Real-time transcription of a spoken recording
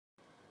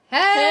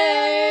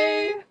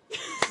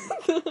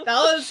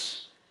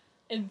was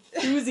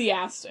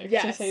enthusiastic,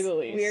 to say the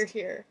least. We're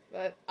here.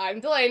 But I'm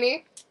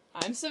Delaney.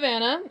 I'm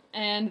Savannah,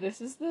 and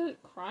this is the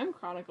Crime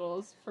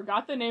Chronicles.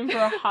 Forgot the name for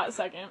a hot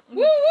second.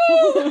 Woo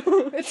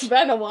woo! It's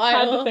been a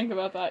while. Had to think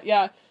about that,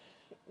 yeah.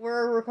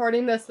 We're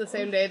recording this the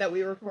same day that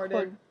we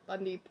recorded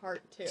Bundy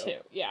Part 2.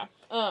 Yeah.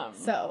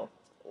 So,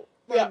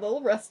 we're a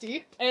little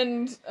rusty.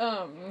 And,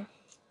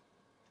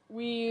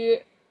 we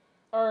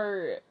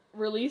are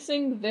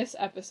releasing this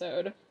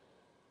episode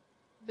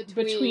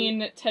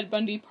between Ted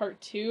Bundy Part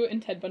 2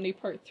 and Ted Bundy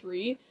Part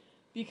 3,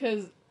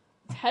 because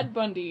Ted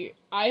Bundy,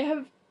 I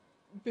have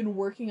been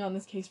working on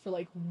this case for,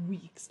 like,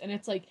 weeks, and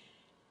it's, like,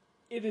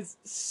 it is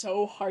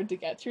so hard to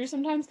get through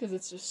sometimes, because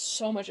it's just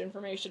so much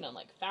information and,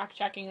 like,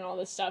 fact-checking and all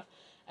this stuff,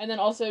 and then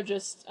also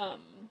just,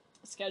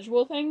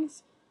 schedule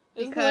things,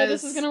 is the way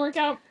this is gonna work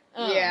out.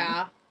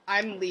 Yeah,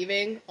 I'm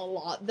leaving a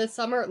lot this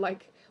summer,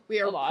 like,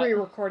 we are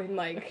pre-recording,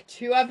 like,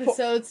 2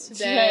 episodes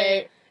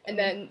today. And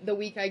then the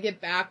week I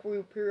get back, we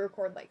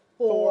pre-record like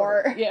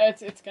 4. Yeah,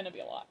 it's gonna be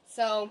a lot.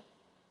 So,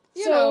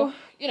 you know,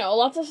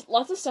 lots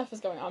of stuff is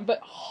going on. But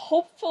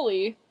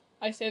hopefully,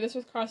 I say this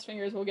with crossed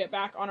fingers, we'll get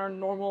back on our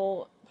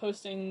normal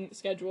posting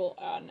schedule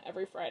on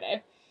every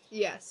Friday.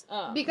 Yes,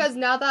 because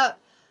now that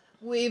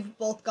we've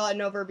both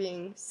gotten over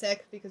being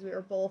sick, because we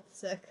were both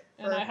sick,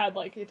 and I had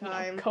like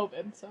time.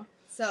 COVID,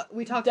 so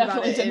we talked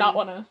definitely about it. Did not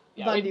want to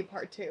Bundy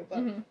Part 2,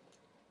 but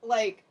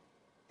like,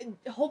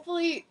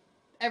 hopefully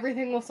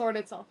everything will sort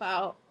itself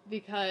out,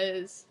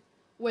 because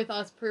with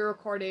us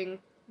pre-recording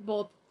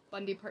both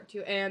Bundy Part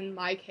 2 and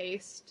my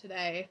case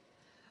today,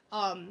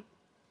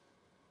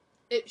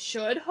 it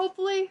should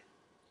hopefully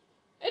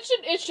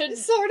it should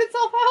sort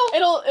itself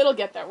out. It'll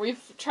get there.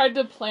 We've tried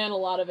to plan a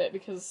lot of it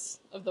because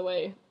of the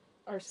way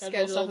our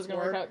schedule stuff is going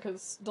to work out,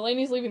 because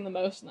Delaney's leaving the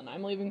most, and then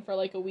I'm leaving for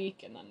like a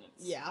week, and then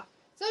it's... Yeah.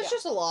 So it's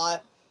just a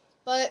lot.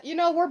 But, you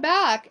know, we're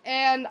back,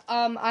 and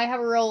I have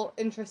a real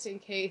interesting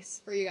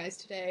case for you guys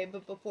today,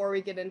 but before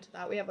we get into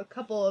that, we have a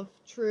couple of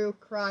true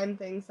crime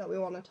things that we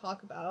want to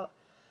talk about.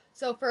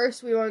 So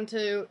first, we wanted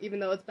to,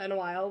 even though it's been a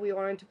while, we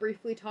wanted to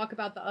briefly talk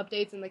about the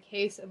updates in the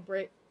case of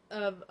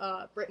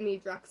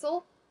Brittany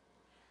Drexel.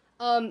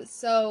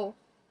 So,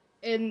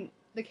 in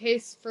the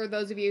case, for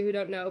those of you who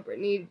don't know,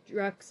 Brittany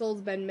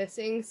Drexel's been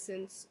missing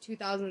since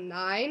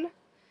 2009.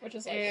 Which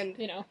is, like,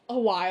 a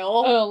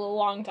while. A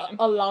long time.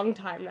 A long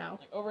time now.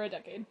 Like, over a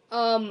decade.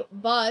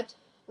 But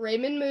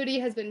Raymond Moody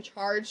has been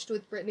charged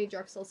with Brittany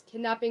Drexel's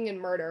kidnapping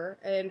and murder,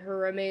 and her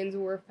remains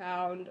were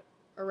found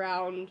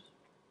around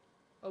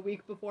a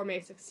week before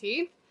May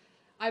 16th.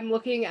 I'm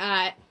looking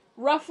at...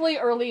 Roughly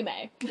early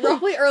May.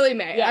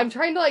 Yeah. I'm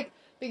trying to, like,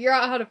 figure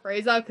out how to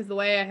phrase that, because the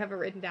way I have it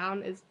written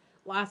down is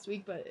last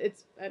week, but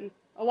it's been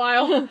a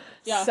while.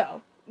 Yeah.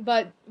 So...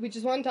 But we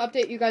just wanted to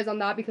update you guys on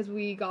that because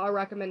we got a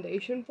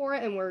recommendation for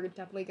it, and we're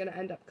definitely going to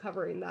end up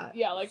covering that.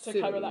 Yeah, like, to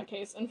cover that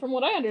case. And from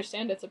what I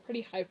understand, it's a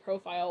pretty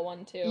high-profile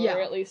one, too. Yeah. Or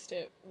at least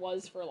it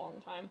was for a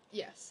long time.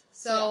 Yes.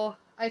 So,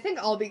 I think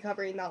I'll be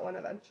covering that one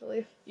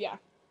eventually. Yeah.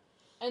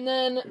 And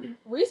then,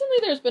 recently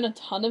there's been a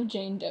ton of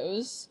Jane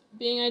Does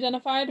being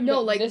identified.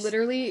 No, like,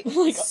 literally,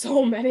 like,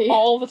 so many.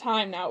 All the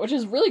time now, which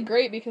is really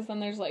great, because then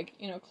there's, like,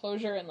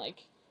 closure and,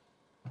 like,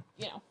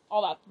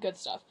 all that good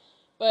stuff.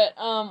 But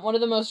one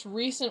of the most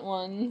recent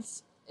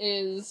ones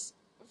is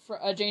for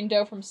a Jane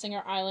Doe from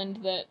Singer Island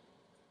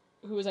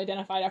who was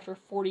identified after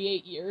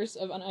 48 years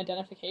of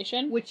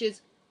unidentification. Which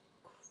is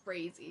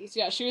crazy. So,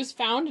 yeah, she was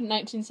found in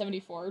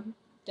 1974,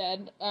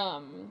 dead,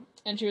 and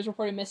she was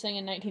reported missing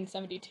in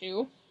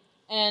 1972.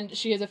 And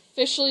she has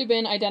officially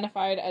been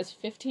identified as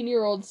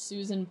 15-year-old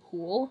Susan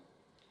Poole,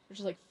 which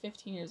is, like,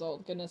 15 years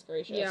old, goodness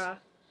gracious. Yeah.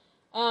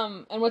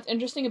 And what's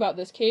interesting about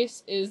this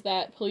case is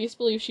that police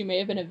believe she may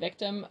have been a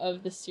victim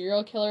of the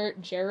serial killer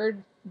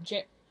Gerard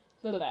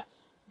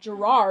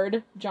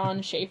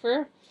John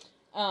Schaefer,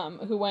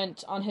 who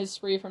went on his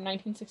spree from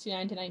 1969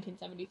 to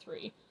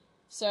 1973.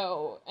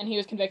 So, and he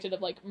was convicted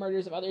of, like,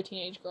 murders of other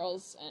teenage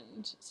girls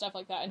and stuff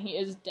like that, and he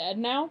is dead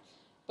now.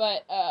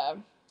 But,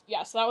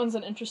 yeah, so that one's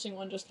an interesting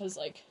one just because,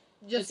 like,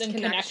 just it's in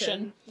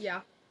connection.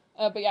 Yeah.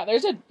 But yeah,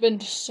 there's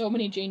been so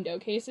many Jane Doe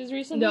cases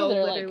recently. No,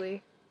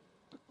 literally.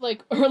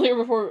 Like, earlier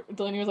before,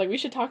 Delaney was like, we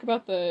should talk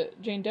about the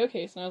Jane Doe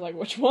case, and I was like,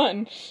 which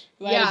one?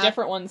 Because I had a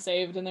different one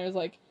saved, and there's,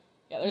 like,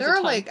 there's there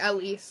are, like, at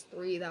least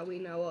 3 that we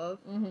know of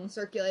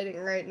circulating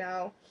right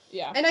now.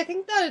 Yeah. And I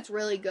think that it's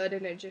really good,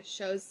 and it just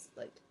shows,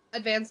 like,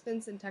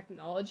 advancements in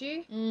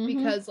technology,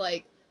 because,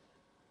 like,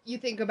 you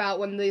think about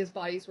when these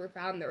bodies were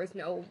found, there was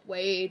no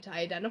way to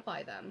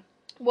identify them.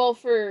 Well,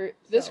 for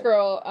this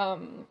girl,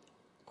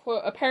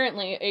 quote,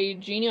 apparently a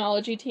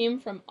genealogy team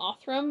from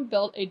Othram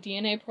built a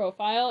DNA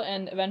profile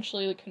and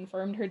eventually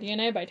confirmed her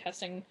DNA by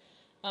testing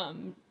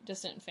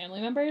distant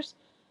family members.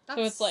 That's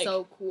so it's like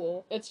so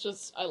cool. It's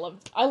just I love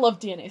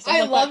DNA stuff.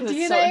 I like love that 'cause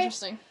DNA. It's so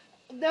interesting.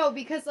 No,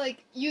 because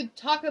like you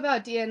talk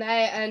about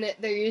DNA, and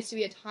there used to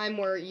be a time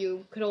where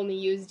you could only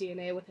use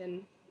DNA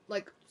within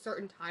like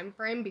certain time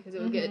frame because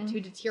it would get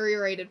too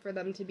deteriorated for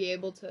them to be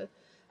able to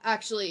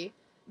actually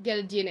get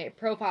a DNA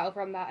profile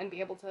from that and be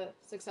able to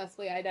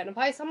successfully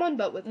identify someone.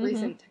 But with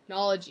recent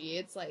technology,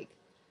 it's like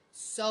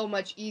so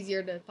much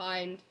easier to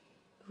find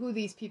who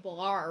these people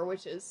are,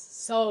 which is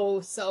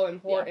so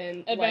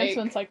important. Yeah.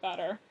 Advancements like that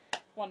are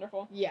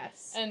wonderful.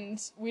 Yes. And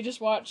we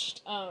just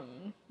watched,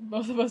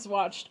 both of us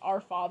watched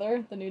Our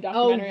Father, the new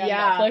documentary on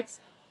Netflix.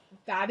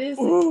 That is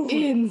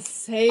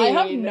insane. I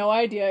have no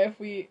idea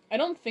if I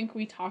don't think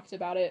we talked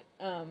about it,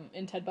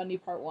 in Ted Bundy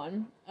Part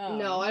 1.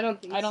 No, I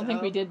don't think so. I don't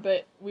think we did,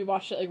 but we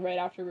watched it, like, right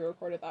after we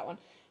recorded that one.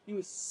 It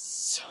was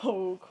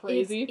so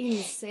crazy. It's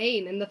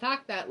insane. And the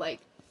fact that, like,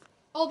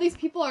 all these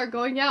people are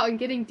going out and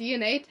getting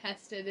DNA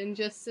tested and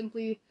just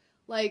simply,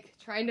 like,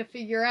 trying to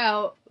figure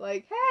out,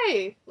 like,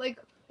 hey, like,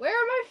 where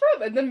am I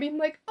from? And then being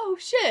like, oh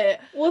shit.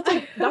 Well, it's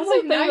like, that's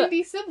like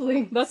 90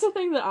 siblings. That's the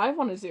thing that I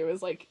want to do,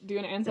 is, like, do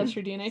an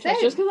ancestry DNA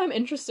test. Just because I'm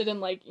interested in,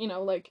 like, you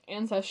know, like,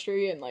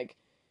 ancestry and, like,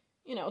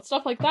 you know,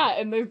 stuff like that.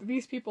 And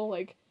these people,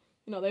 like,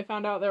 you know, they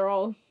found out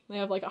they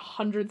have, like,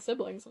 100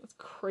 siblings. And it's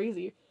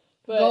crazy.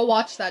 But go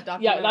watch that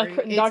documentary. Yeah,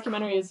 that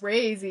documentary is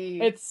crazy.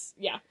 It's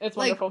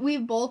wonderful. Like, we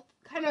both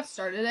kind of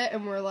started it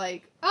and we're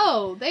like,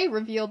 oh, they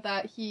revealed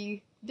that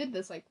he did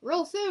this, like,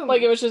 real soon.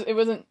 Like, we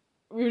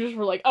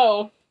were like,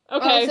 oh,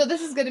 okay. Oh, so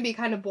this is gonna be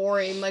kind of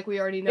boring, like we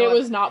already know. It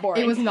was not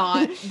boring. It was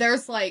not.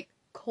 There's, like,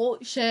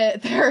 cult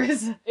shit.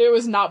 It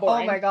was not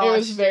boring. Oh my gosh. It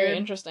was very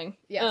interesting.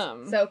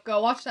 Yes. So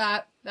go watch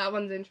that. That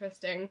one's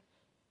interesting.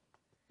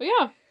 But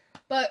yeah.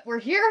 But we're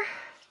here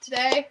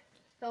today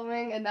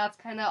filming, and that's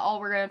kind of all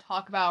we're going to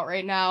talk about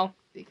right now,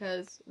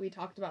 because we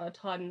talked about a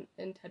ton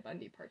in Ted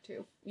Bundy Part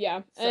 2.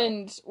 Yeah, so.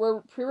 And we're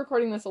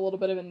pre-recording this a little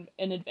bit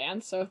in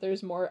advance, so if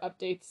there's more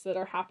updates that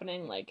are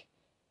happening, like,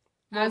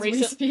 as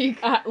we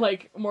speak,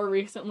 like, more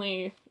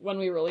recently when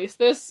we release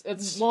this,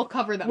 we'll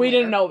cover them. We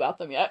didn't know about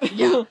them yet.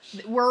 Yeah,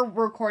 we're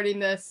recording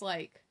this,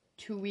 like,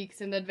 2 weeks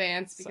in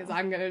advance, because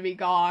I'm going to be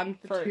gone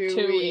for 2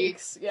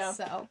 weeks. Yeah.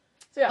 So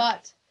yeah.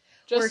 But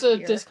just a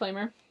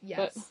disclaimer.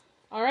 Yes. But,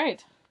 all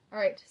right.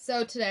 Alright,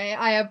 so today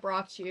I have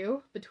brought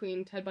you,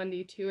 between Ted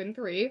Bundy 2 and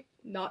 3,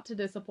 not to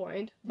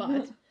disappoint,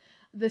 but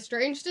The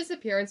Strange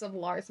Disappearance of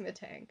Lars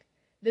Mittank.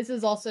 This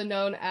is also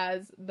known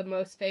as the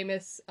most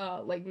famous,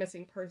 like,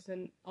 missing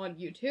person on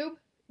YouTube,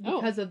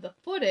 because of the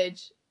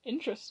footage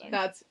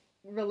that's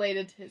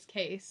related to his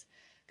case,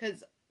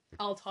 because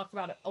I'll talk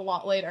about it a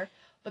lot later.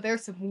 But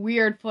there's some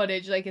weird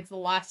footage, like, it's the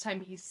last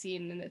time he's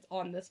seen, and it's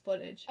on this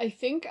footage. I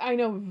think I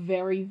know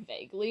very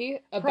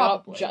vaguely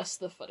about just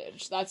the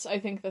footage. That's, I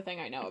think, the thing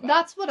I know about.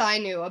 That's what I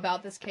knew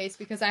about this case,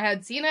 because I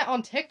had seen it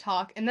on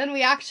TikTok, and then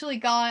we actually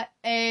got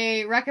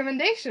a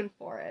recommendation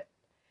for it.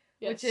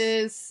 Yes. Which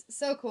is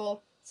so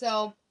cool.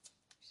 So,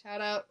 shout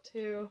out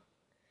to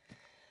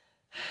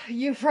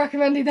you for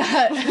recommending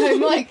that. I'm,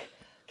 like,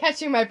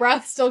 catching my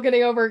breath, still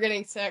getting over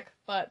getting sick,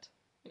 but...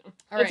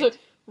 It's a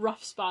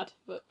rough spot,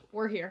 but...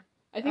 we're here.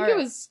 I think it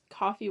was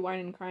Coffee, Wine,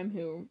 and Crime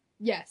who...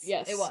 Yes,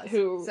 it was.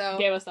 Who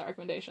gave us that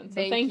recommendation.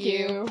 So thank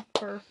you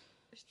for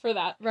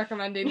that.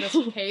 Recommending this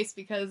case,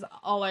 because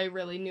all I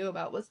really knew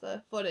about was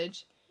the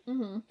footage.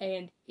 Mm-hmm.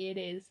 And it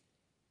is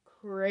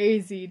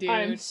crazy, dude.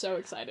 I'm so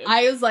excited.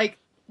 I was, like,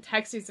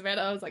 texting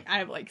Savannah, I was like, I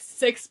have, like,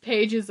 6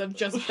 pages of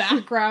just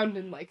background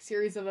and, like,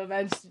 series of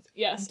events.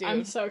 Yes, dude.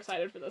 I'm so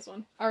excited for this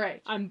one.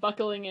 Alright. I'm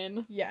buckling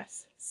in.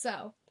 Yes.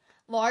 So,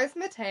 Lars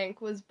Mittank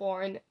was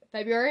born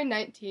February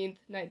 19th,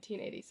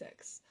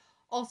 1986.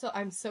 Also,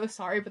 I'm so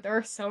sorry, but there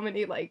are so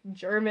many, like,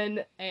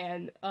 German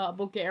and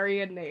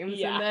Bulgarian names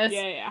in this.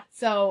 Yeah.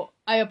 So,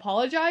 I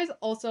apologize.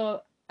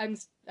 Also, I'm,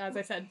 as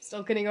I said,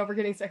 still getting over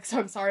getting sick, so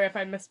I'm sorry if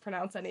I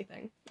mispronounce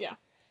anything. Yeah.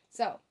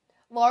 So,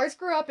 Lars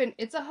grew up in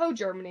Itzehoe,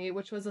 Germany,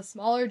 which was a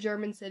smaller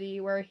German city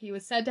where he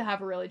was said to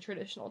have a really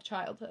traditional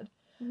childhood.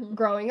 Mm-hmm.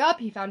 Growing up,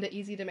 he found it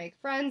easy to make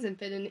friends and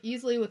fit in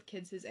easily with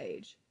kids his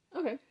age.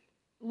 Okay.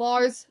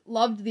 Lars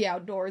loved the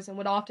outdoors and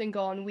would often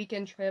go on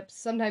weekend trips,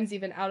 sometimes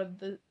even out of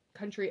the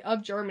country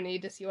of Germany,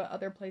 to see what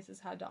other places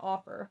had to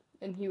offer.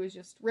 And he was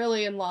just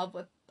really in love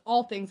with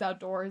all things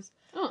outdoors.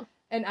 Oh.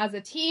 And as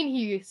a teen,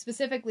 he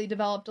specifically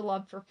developed a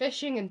love for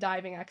fishing and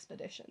diving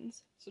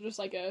expeditions. So just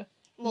like a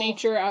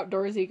nature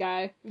outdoorsy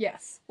guy.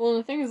 Yes. Well,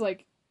 the thing is,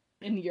 like,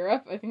 in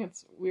Europe, I think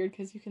it's weird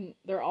because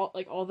they're all,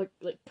 like, all the,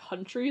 like,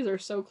 countries are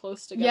so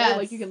close together. Yes.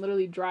 Like, you can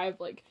literally drive,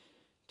 like,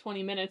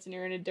 20 minutes and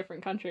you're in a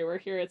different country, where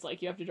here it's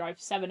like you have to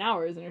drive 7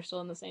 hours and you're still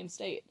in the same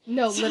state.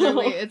 No,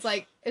 literally, it's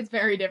like, it's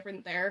very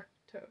different there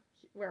to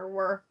where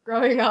we're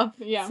growing up.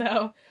 Yeah.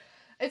 So,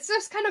 it's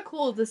just kind of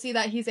cool to see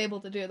that he's able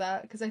to do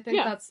that, because I think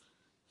that's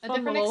a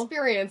different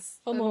experience.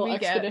 Fun little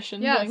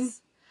expedition thing.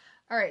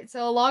 Alright,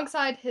 so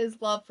alongside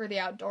his love for the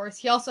outdoors,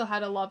 he also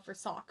had a love for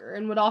soccer,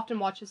 and would often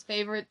watch his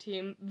favorite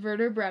team,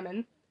 Werder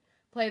Bremen,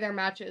 play their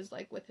matches,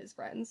 like, with his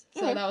friends.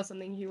 So that was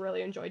something he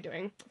really enjoyed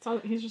doing.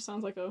 He just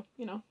sounds like a,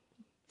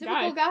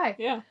 typical guy.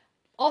 Yeah.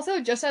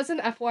 Also, just as an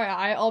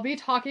FYI, I'll be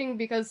talking,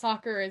 because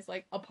soccer is,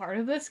 like, a part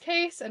of this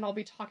case, and I'll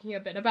be talking a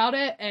bit about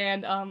it,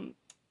 and,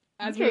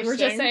 as we were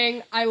just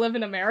saying, I live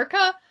in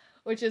America,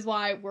 which is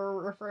why we're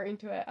referring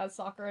to it as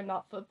soccer and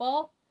not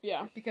football.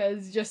 Yeah.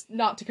 Because, just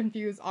not to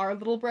confuse our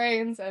little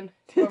brains and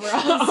whoever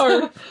else.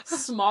 Our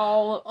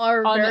small,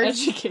 our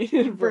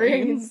uneducated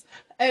brains.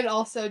 And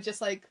also,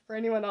 just, like, for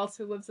anyone else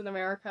who lives in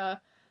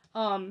America,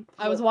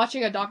 I was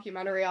watching a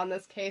documentary on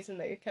this case, and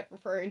they kept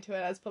referring to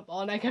it as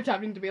football, and I kept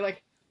having to be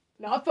like,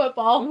 not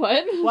football.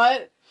 What?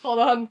 What? Hold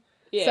on.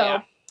 Yeah.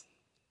 So,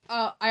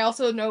 I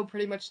also know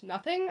pretty much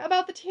nothing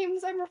about the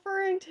teams I'm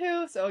referring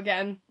to, so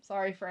again,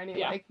 sorry for any,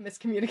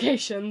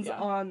 miscommunications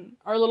on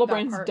our little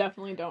brains part.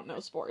 definitely don't know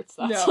sports.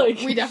 That's no, like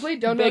we definitely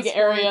don't know big sports,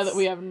 area that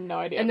we have no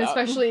idea and about.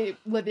 especially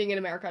living in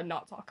America,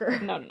 not soccer.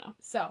 No.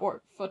 So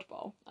or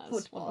football,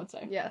 as one would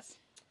say. Yes.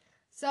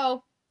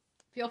 So,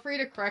 feel free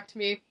to correct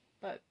me,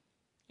 but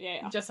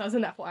just as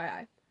an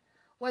FYI.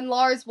 When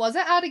Lars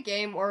wasn't at a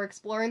game or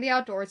exploring the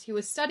outdoors, he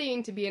was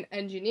studying to be an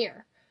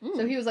engineer.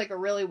 So he was, like, a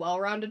really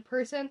well-rounded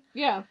person.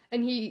 Yeah.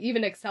 And he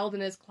even excelled in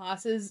his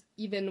classes,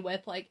 even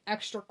with, like,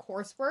 extra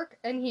coursework.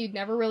 And he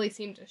never really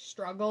seemed to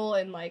struggle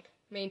in, like,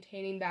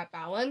 maintaining that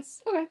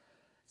balance. Okay.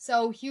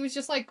 So he was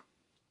just, like,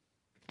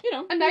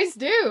 a nice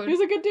dude. He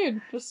was a good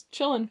dude. Just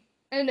chilling.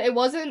 And it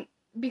wasn't,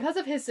 because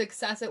of his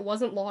success, it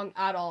wasn't long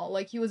at all.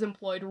 Like, he was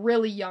employed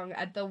really young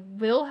at the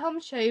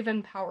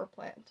Wilhelmshaven power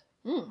plant.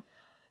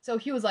 So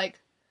he was,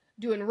 like,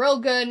 doing real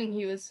good, and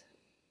he was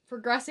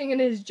progressing in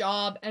his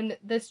job, and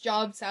this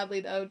job, sadly,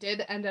 though,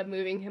 did end up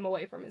moving him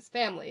away from his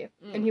family.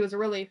 And he was a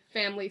really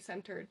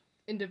family-centered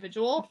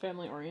individual.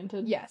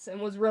 Family-oriented. Yes,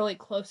 and was really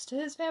close to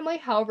his family.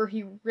 However,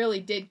 he really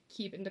did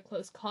keep into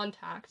close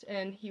contact,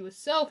 and he was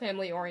so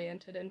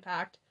family-oriented, in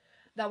fact,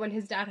 that when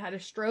his dad had a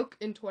stroke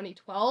in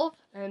 2012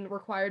 and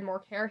required more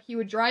care, he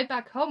would drive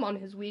back home on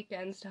his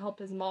weekends to help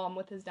his mom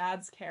with his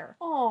dad's care.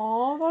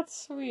 Aw,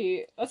 that's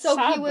sweet. That's so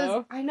sad, he was,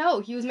 though. I know,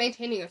 he was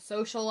maintaining a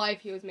social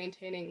life, he was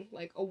maintaining,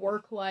 like, a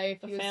work life.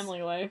 A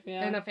family life,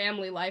 yeah. And a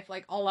family life,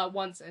 like, all at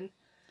once, and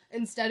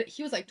instead,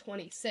 he was, like,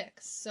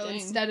 26, so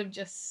instead of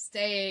just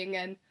staying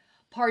and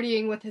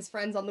partying with his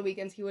friends on the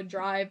weekends, he would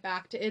drive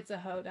back to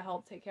Itzehoe to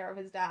help take care of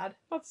his dad.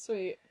 That's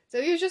sweet. So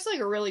he was just,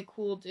 like, a really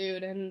cool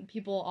dude, and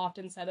people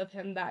often said of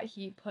him that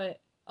he put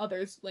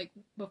others, like,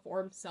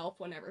 before himself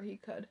whenever he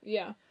could.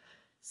 Yeah.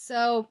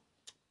 So,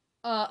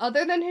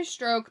 other than his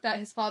stroke that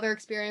his father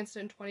experienced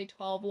in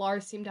 2012,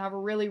 Lars seemed to have a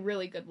really,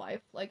 really good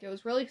life. Like, it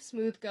was really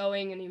smooth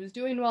going, and he was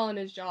doing well in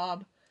his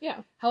job.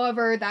 Yeah.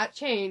 However, that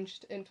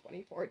changed in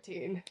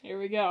 2014. Here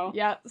we go.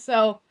 Yeah,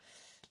 so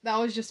that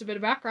was just a bit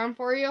of background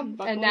for you.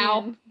 Buckle and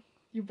now, in.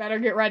 you better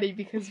get ready,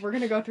 because we're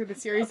going to go through the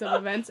series of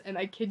events, and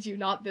I kid you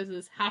not, this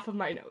is half of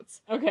my notes.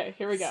 Okay,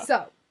 here we go.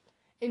 So,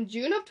 in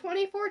June of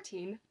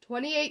 2014,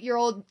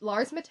 28-year-old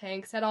Lars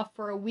Mittank set off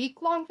for a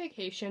week-long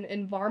vacation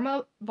in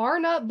Varna,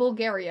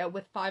 Bulgaria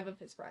with 5 of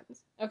his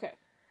friends. Okay.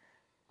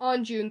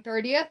 On June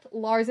 30th,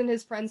 Lars and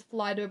his friends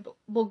fly to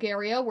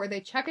Bulgaria, where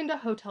they check into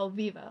Hotel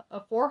Viva, a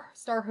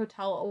 4-star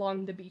hotel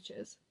along the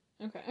beaches.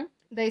 Okay.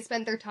 They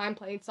spent their time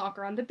playing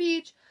soccer on the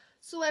beach,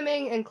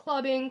 swimming, and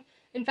clubbing.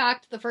 In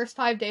fact, the first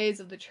 5 days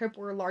of the trip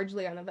were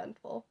largely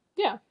uneventful.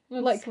 Yeah.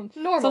 Like,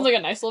 normal. Sounds like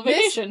a nice little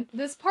vacation.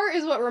 This part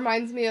is what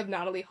reminds me of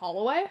Natalie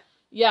Holloway.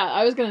 Yeah,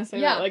 I was gonna say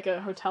that, like a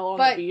hotel on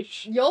the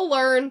beach. You'll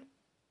learn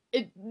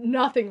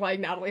nothing like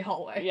Natalie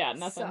Holloway. Yeah,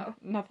 nothing like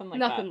that.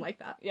 Nothing like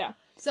that. Yeah.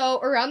 So,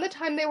 around the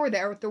time they were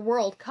there, the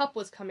World Cup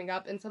was coming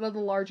up, and some of the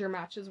larger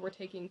matches were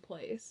taking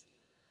place.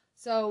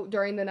 So,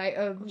 during the night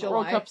of July... The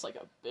World Cup's, like,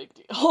 a big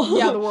deal.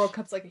 Yeah, the World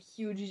Cup's, like, a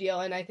huge deal,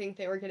 and I think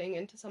they were getting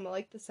into some of,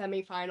 like, the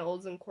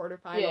semifinals and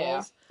quarterfinals.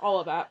 Yeah, all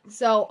of that.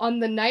 So, on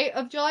the night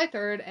of July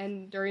 3rd,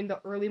 and during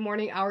the early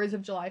morning hours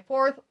of July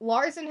 4th,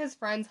 Lars and his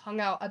friends hung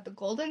out at the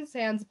Golden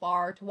Sands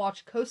Bar to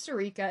watch Costa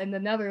Rica and the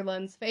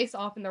Netherlands face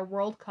off in their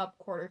World Cup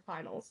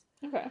quarterfinals.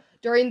 Okay.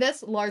 During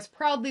this, Lars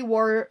proudly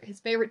wore his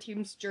favorite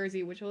team's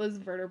jersey, which was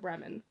Werder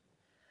Bremen.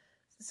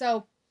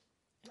 So,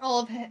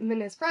 all of him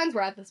and his friends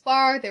were at this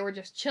bar, they were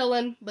just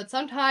chilling, but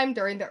sometime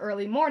during the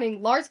early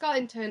morning, Lars got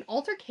into an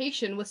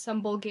altercation with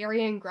some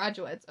Bulgarian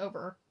graduates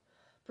over,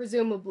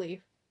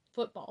 presumably,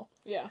 football.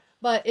 Yeah.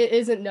 But it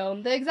isn't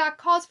known the exact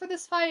cause for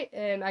this fight,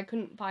 and I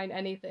couldn't find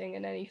anything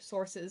in any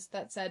sources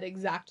that said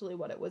exactly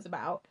what it was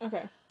about.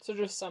 Okay, so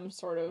just some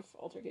sort of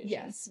altercation.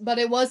 Yes, but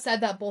it was said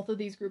that both of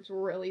these groups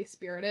were really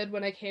spirited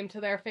when it came to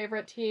their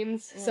favorite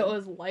teams, so it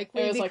was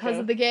likely because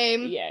of the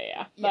game.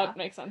 Yeah, that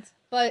makes sense.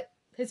 But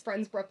his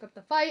friends broke up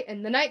the fight,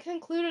 and the night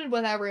concluded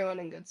with everyone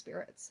in good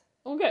spirits.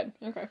 Oh, good.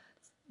 Okay.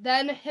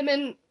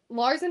 Then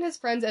Lars and his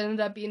friends ended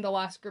up being the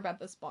last group at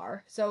this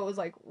bar, so it was,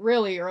 like,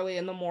 really early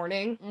in the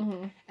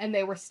morning, and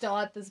they were still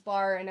at this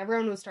bar, and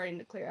everyone was starting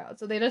to clear out,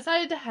 so they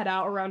decided to head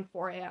out around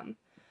 4 a.m.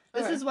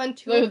 This is when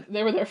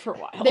They were there for a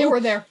while. They were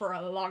there for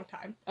a long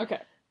time. Okay.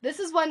 This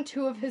is when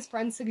 2 of his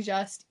friends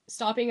suggest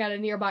stopping at a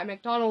nearby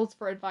McDonald's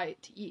for a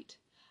bite to eat.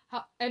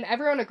 And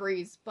everyone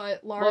agrees,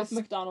 but Lars... Love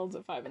McDonald's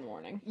at 5 in the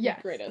morning.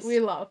 Yes, greatest. we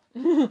love.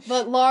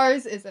 But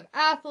Lars is an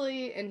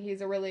athlete, and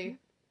he's a really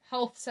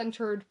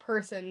health-centered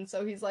person,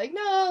 so he's like,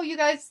 no, you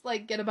guys,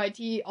 like, get a bite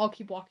to eat, I'll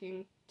keep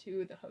walking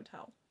to the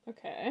hotel.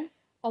 Okay.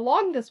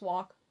 Along this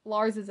walk,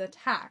 Lars is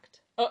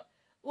attacked.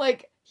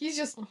 Like, he's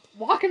just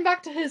walking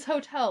back to his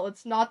hotel.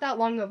 It's not that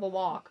long of a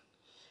walk.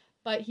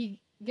 But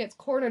he gets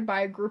cornered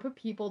by a group of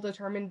people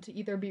determined to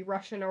either be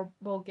Russian or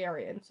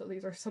Bulgarian. So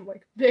these are some,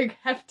 like, big,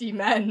 hefty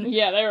men.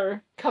 Yeah, they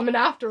were coming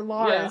after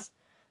Lars.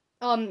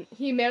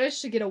 He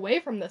managed to get away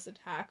from this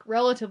attack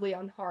relatively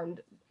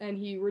unharmed, and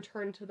he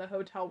returned to the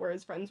hotel where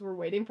his friends were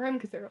waiting for him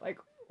because they were like,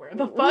 where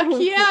the fuck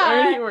he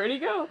at? Where'd he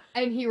go?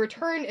 And he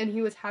returned, and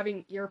he was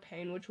having ear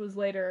pain, which was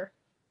later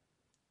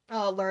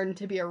learned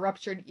to be a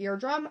ruptured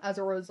eardrum as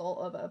a result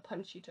of a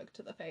punch he took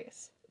to the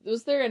face.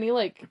 Was there any,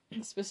 like,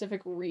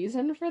 specific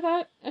reason for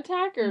that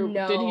attack, or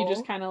No. did he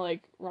just kind of,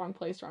 like, wrong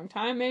place, wrong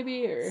time,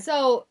 maybe, or?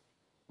 So,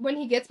 when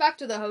he gets back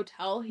to the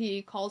hotel,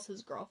 he calls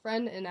his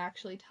girlfriend and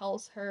actually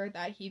tells her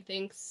that he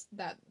thinks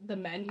that the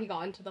men he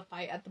got into the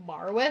fight at the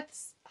bar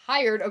with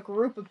hired a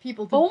group of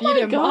people to beat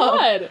him up. Oh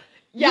my god!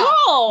 Yeah,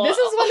 Yo! this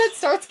is when it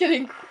starts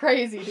getting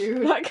crazy,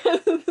 dude.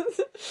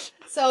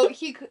 So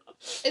he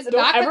is Don't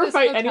back ever at this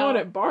fight hotel. anyone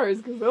at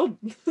bars, because they'll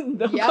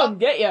Yep. come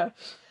get you.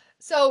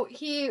 So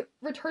he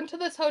returned to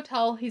this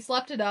hotel, he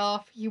slept it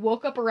off, he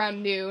woke up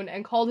around noon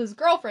and called his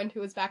girlfriend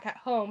who was back at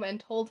home and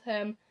told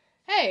him,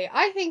 hey,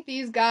 I think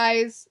these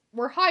guys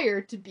were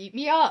hired to beat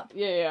me up.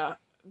 Yeah.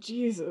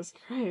 Jesus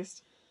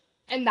Christ.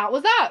 And that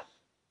was that.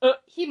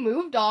 He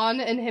moved on,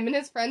 and him and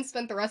his friends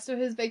spent the rest of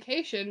his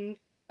vacation,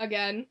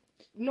 again,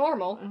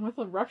 normal. And with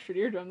a ruptured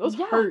eardrum, those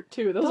Yeah. hurt,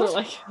 too. Those are,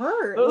 like,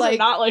 hurt. those like, are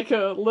not, like,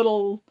 a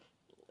little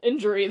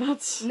injury.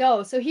 That's...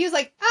 No, so he was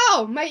like,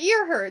 ow, my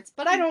ear hurts,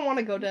 but I don't want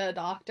to go to a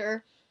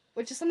doctor.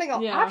 Which is something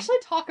I'll actually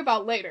talk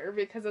about later,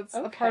 because it's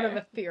a part of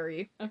a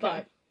theory. Okay.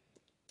 But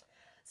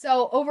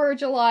so, over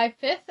July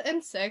 5th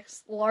and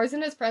 6th, Lars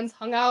and his friends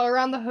hung out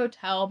around the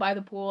hotel, by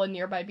the pool, and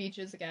nearby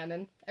beaches again,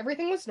 and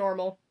everything was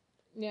normal.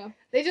 Yeah.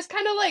 They just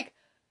kind of, like,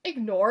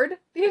 ignored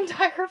the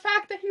entire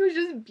fact that he was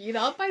just beat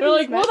up by They're these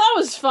like, men. well, that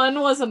was fun,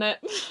 wasn't it?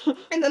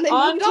 And then they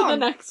on moved to on. the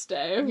next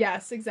day.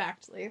 Yes,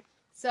 exactly.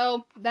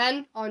 So,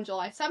 then, on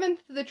July 7th,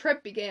 the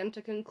trip began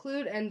to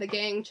conclude, and the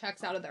gang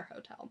checks out of their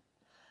hotel.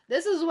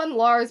 This is when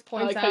Lars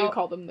points out... I like how you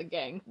call them the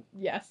gang.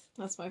 Yes.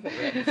 That's my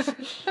favorite.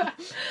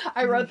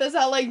 I wrote this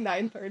at like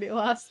 9:30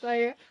 last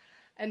night,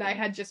 and I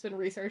had just been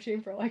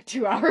researching for like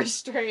 2 hours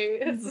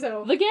straight,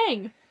 so... The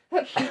gang!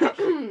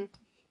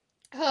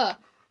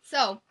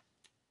 So,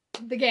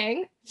 the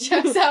gang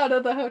checks out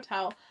of the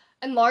hotel,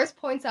 and Lars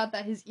points out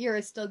that his ear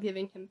is still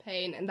giving him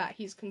pain, and that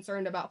he's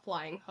concerned about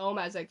flying home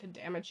as it could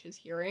damage his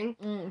hearing.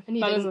 And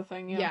he that is didn't- a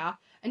thing, Yeah,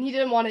 and he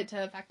didn't want it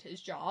to affect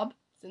his job,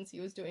 since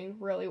he was doing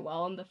really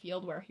well in the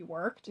field where he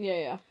worked.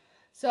 Yeah.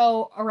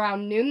 So,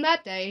 around noon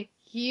that day,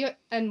 he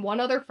and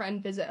one other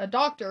friend visit a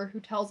doctor who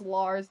tells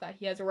Lars that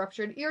he has a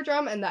ruptured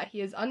eardrum and that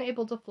he is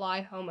unable to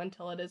fly home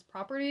until it is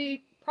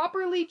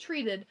properly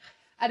treated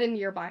at a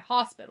nearby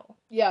hospital.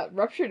 Yeah,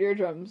 ruptured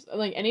eardrums,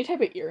 like any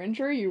type of ear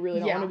injury, you really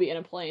don't want to be in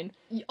a plane.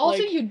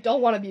 Also, like, you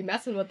don't want to be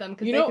messing with them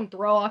because they can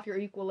throw off your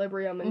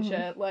equilibrium and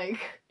shit. Like,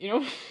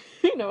 you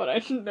know what I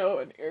know?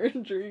 An ear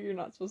injury you're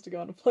not supposed to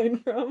go on a plane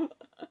from.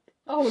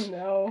 Oh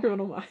no.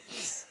 Criminal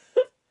Minds.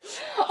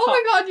 Oh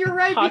my god, you're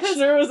right, because...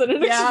 Hotchner was in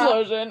an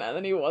explosion, and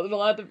then he wasn't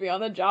allowed to be on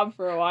the job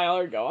for a while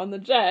or go on the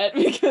jet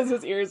because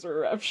his ears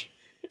were ruptured.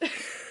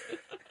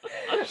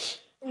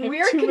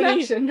 Weird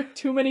connection.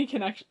 Too many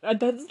connections.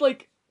 That's,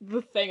 like,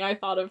 the thing I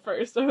thought of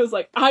first. I was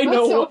like, I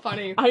know... That's so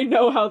funny. I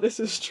know how this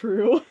is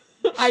true.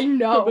 I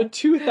know. From a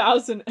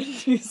 2000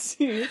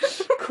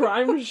 NBC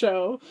crime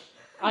show.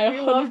 I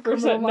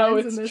 100% know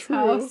it's true.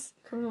 House.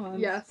 Criminal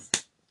Minds. Yes.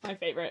 My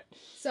favorite.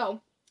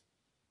 So...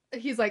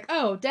 he's like,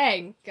 oh,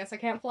 dang, guess I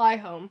can't fly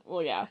home.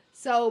 Well, yeah.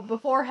 So,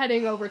 before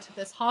heading over to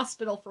this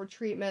hospital for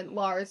treatment,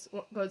 Lars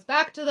goes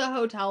back to the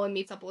hotel and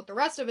meets up with the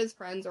rest of his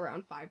friends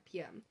around 5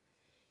 p.m.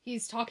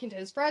 He's talking to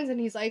his friends and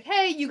he's like,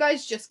 hey, you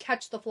guys just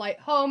catch the flight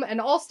home and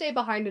I'll stay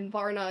behind in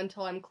Varna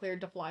until I'm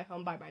cleared to fly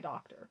home by my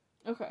doctor.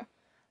 Okay.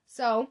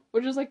 So...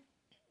 which is like...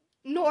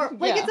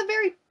 it's a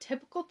very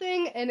typical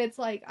thing, and it's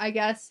like, I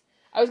guess...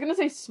 I was gonna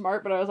say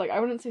smart, but I was like, I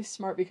wouldn't say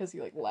smart because he,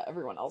 like, let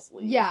everyone else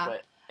leave. Yeah.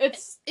 But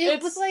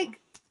It was like...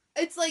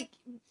 it's like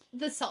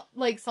the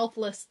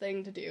selfless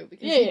thing to do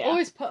because you you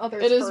always put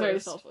others first. It is first. very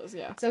selfless,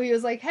 yeah. So he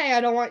was like, "Hey, I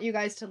don't want you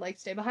guys to like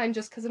stay behind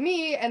just because of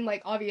me." And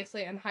like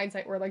obviously in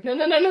hindsight, we're like, "No."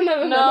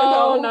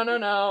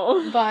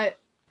 But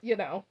you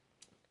know,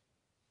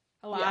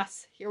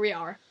 alas, here we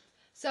are.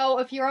 So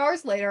a few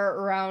hours later,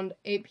 around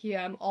 8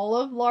 p.m., all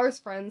of Lars'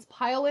 friends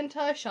pile into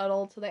a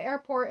shuttle to the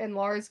airport, and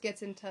Lars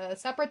gets into a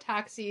separate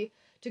taxi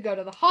to go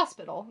to the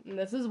hospital, and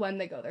this is when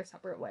they go their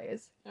separate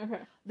ways. Okay.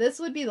 This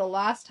would be the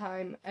last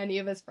time any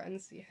of his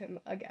friends see him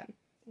again.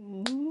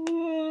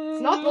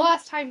 It's not the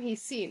last time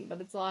he's seen, but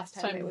it's the last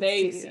time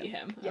they see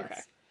him. Yes.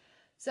 Okay.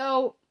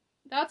 So,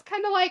 that's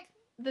kind of like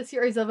the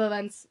series of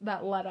events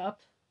that led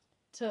up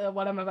to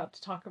what I'm about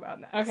to talk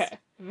about next. Okay.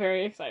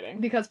 Very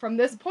exciting. Because from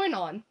this point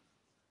on,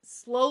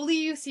 slowly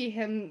you see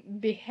him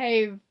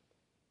behave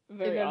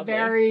in a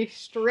very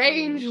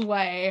strange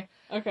way.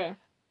 Okay.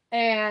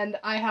 And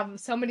I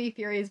have so many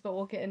theories, but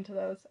we'll get into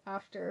those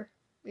after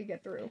we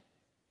get through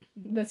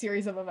the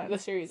series of events. The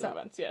series of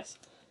events, yes.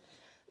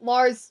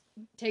 Lars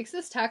takes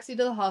this taxi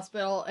to the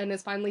hospital and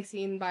is finally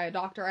seen by a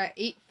doctor at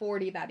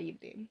 8:40 that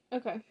evening.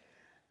 Okay.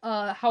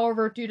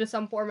 However, due to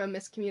some form of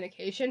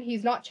miscommunication,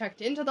 he's not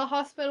checked into the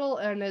hospital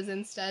and is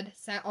instead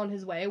sent on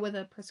his way with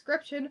a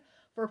prescription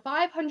for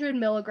 500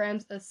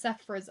 milligrams of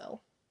cefrizil.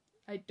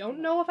 I don't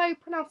know if I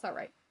pronounced that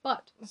right,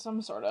 but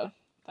some sort of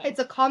thing. It's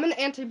a common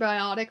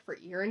antibiotic for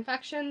ear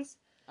infections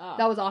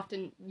that was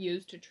often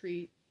used to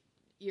treat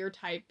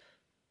ear-type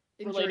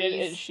injuries.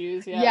 Related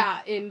issues, yeah. Yeah,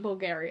 in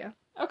Bulgaria.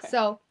 Okay.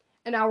 So,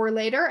 an hour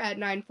later, at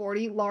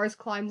 9:40, Lars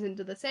climbs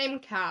into the same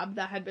cab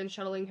that had been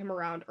shuttling him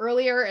around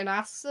earlier and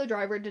asks the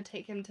driver to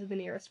take him to the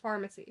nearest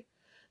pharmacy.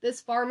 This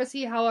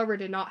pharmacy, however,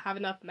 did not have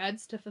enough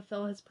meds to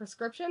fulfill his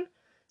prescription,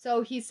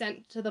 so he's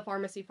sent to the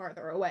pharmacy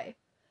farther away.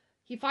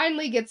 He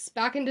finally gets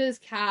back into his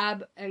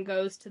cab and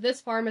goes to this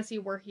pharmacy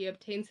where he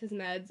obtains his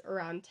meds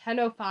around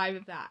 10:05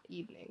 of that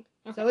evening.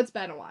 Okay. So it's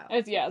been a while.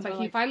 But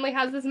he finally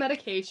has this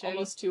medication.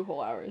 Almost 2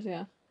 whole hours,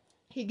 yeah.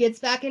 He gets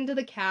back into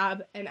the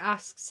cab and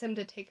asks him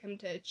to take him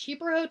to a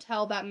cheaper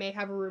hotel that may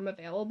have a room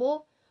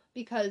available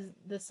because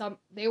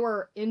they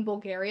were in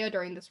Bulgaria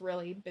during this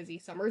really busy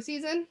summer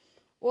season.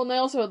 Well, and they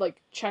also had,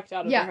 checked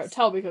out of their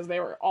hotel because they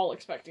were all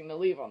expecting to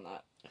leave on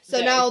that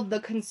day. Now the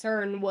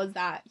concern was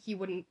that he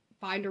wouldn't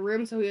find a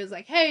room, so he was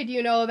like, hey, do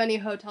you know of any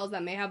hotels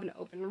that may have an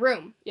open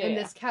room? Yeah, and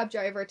this cab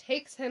driver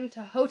takes him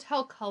to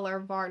Hotel Color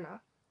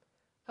Varna.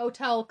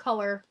 Hotel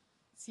Color,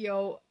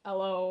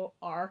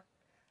 Color.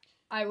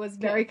 I was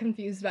very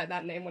confused by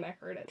that name when I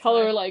heard it.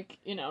 Color,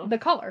 The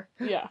color.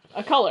 Yeah,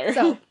 a color.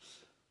 So,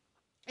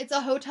 it's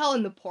a hotel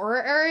in the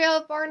poorer area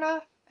of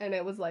Varna, and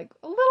it was, a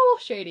little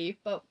shady,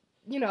 but,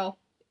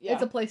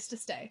 it's a place to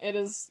stay. It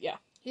is, yeah.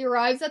 He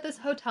arrives at this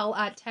hotel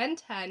at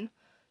 10:10,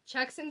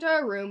 checks into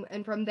a room,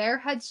 and from there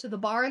heads to the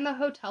bar in the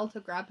hotel to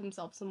grab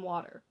himself some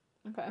water.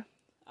 Okay.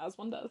 As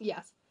one does.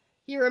 Yes.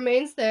 He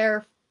remains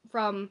there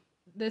from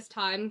this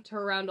time to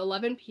around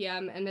 11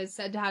 p.m. and is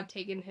said to have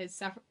taken his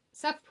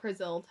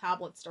cefprozil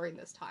tablets during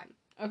this time.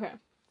 Okay.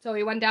 So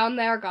he went down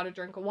there, got a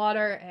drink of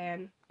water,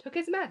 and took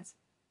his meds.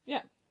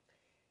 Yeah.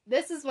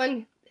 This is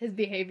when his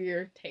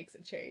behavior takes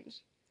a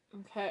change.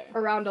 Okay.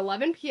 Around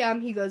 11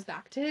 p.m., he goes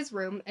back to his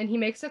room, and he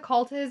makes a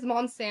call to his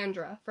mom,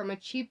 Sandra, from a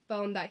cheap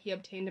phone that he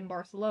obtained in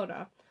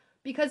Barcelona,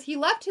 because he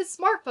left his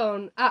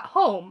smartphone at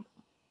home.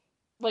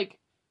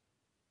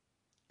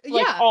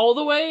 Yeah. All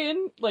the way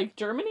in,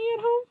 Germany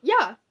at home?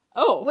 Yeah.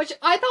 Oh. Which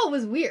I thought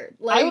was weird.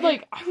 I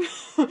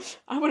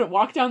wouldn't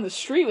walk down the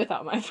street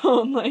without my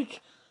phone,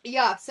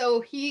 Yeah, so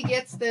he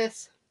gets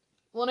this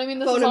Well, I mean,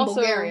 this phone is in also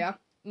Bulgaria.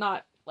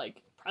 Not,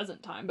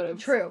 present time, but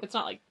True. It's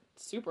not,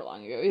 super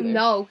long ago either.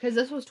 No, because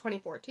this was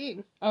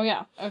 2014. Oh,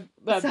 yeah. I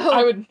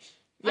would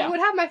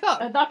have my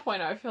phone. At that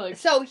point, I feel like...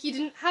 So, he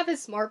didn't have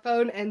his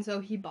smartphone, and so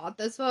he bought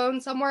this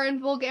phone somewhere in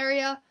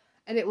Bulgaria,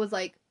 and it was,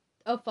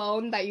 a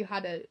phone that you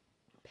had to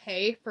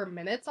pay for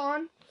minutes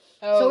on.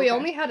 Oh, so, he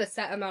only had a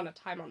set amount of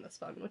time on this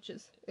phone, which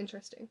is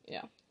interesting.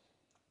 Yeah.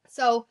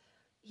 So,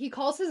 he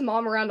calls his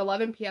mom around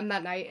 11 p.m.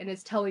 that night and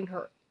is telling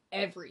her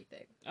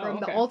everything. From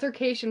the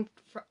altercation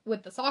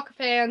with the soccer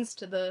fans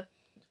to the,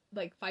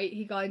 fight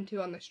he got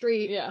into on the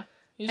street. Yeah.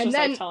 He's just,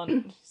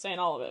 saying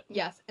all of it.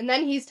 Yes. And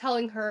then he's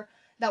telling her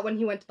that when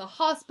he went to the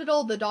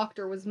hospital, the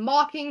doctor was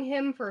mocking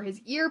him for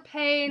his ear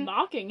pain.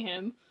 Mocking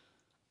him?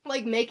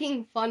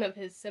 Making fun of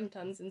his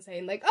symptoms and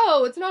saying,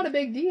 oh, it's not a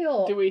big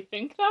deal. Do we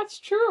think that's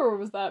true, or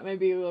was that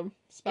maybe a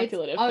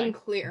speculative thing? It's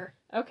unclear.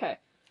 Okay.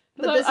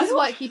 But this is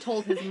what he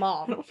told his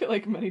mom. I don't feel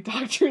like many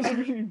doctors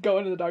would go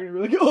into the doctor and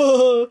be like,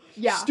 oh,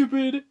 yeah.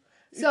 Stupid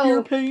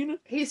ear pain.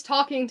 He's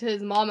talking to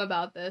his mom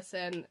about this,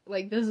 and,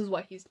 this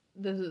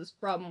is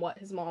from what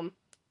his mom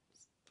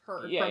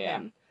heard from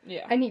him.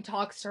 Yeah. And he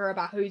talks to her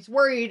about how he's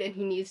worried and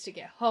he needs to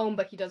get home,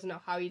 but he doesn't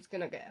know how he's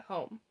gonna get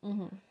home.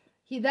 Mm-hmm.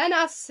 He then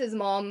asks his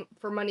mom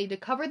for money to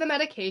cover the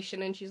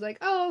medication, and she's like,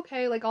 oh,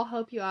 okay, I'll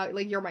help you out,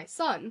 you're my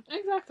son.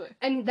 Exactly.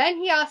 And then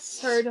he asks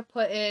her to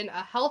put in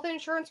a health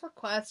insurance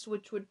request,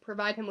 which would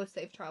provide him with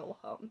safe travel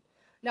home.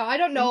 Now, I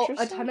don't know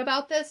a ton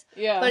about this,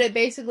 but it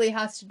basically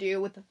has to do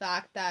with the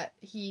fact that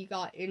he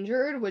got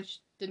injured, which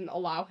didn't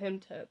allow him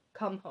to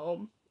come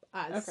home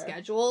as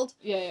scheduled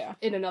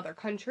in another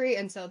country,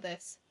 and so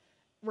this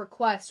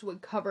request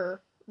would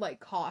cover,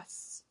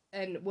 costs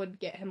and would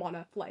get him on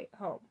a flight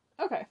home.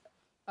 Okay.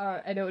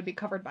 And it would be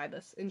covered by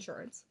this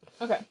insurance.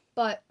 Okay.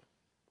 But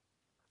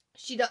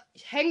she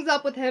hangs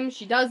up with him,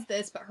 she does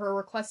this, but her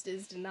request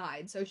is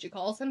denied, so she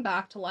calls him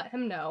back to let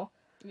him know.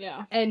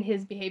 Yeah. And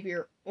his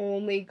behavior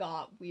only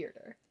got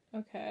weirder.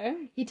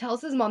 Okay. He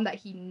tells his mom that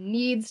he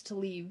needs to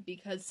leave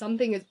because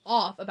something is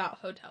off about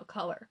Hotel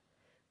Color.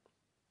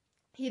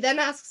 He then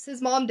asks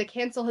his mom to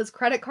cancel his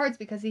credit cards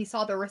because he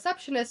saw the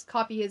receptionist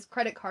copy his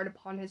credit card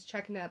upon his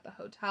check-in at the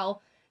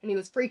hotel. And he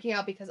was freaking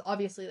out because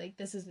obviously,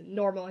 this isn't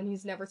normal, and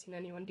he's never seen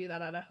anyone do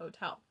that at a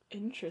hotel.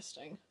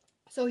 Interesting.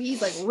 So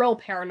he's, real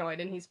paranoid,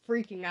 and he's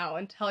freaking out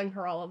and telling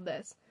her all of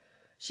this.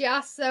 She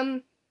asks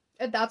him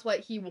if that's what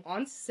he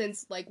wants,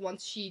 since,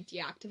 once she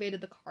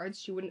deactivated the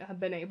cards, she wouldn't have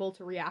been able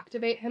to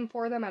reactivate him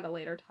for them at a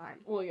later time.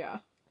 Well, yeah.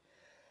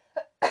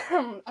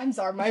 I'm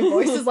sorry, my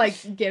voice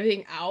is,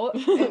 giving out,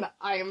 and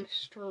I am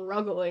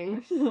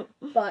struggling.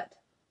 But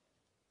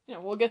yeah,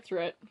 we'll get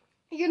through it.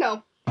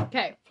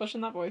 Okay.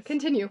 Pushing that voice.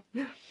 Continue.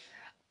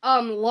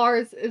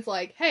 Lars is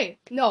like, hey,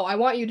 no, I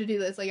want you to do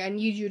this. I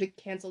need you to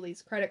cancel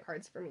these credit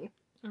cards for me.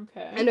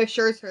 Okay. And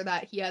assures her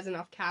that he has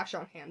enough cash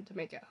on hand to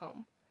make it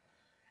home.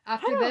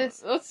 After this...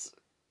 That's...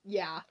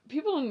 Yeah.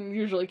 People don't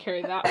usually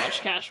carry that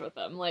much cash with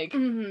them. Like,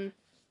 you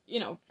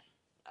know,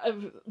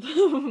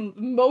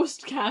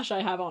 most cash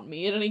I have on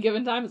me at any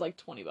given time is like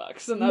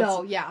 $20. And that's...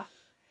 No, yeah.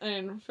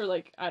 And for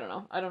like, I don't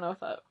know if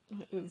that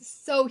is...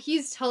 So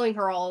he's telling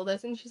her all of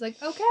this, and she's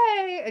like,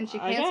 okay, and she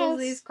cancels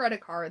these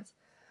credit cards.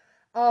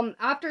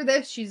 After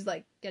this, she's,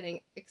 like,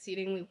 getting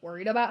exceedingly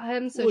worried about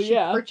him, so she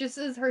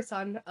purchases her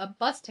son a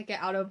bus ticket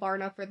out of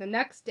Varna for the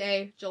next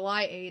day,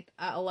 July 8th,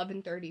 at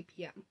 11:30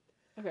 p.m.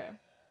 Okay.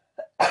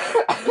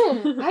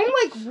 I'm,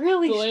 like,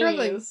 really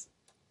struggling.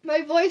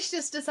 My voice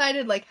just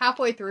decided, like,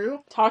 halfway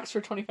through. Talks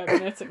for 25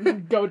 minutes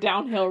and go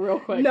downhill real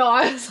quick. No,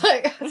 I was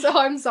like, so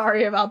I'm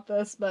sorry about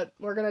this, but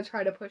we're gonna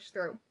try to push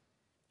through.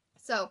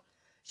 So,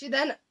 she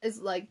then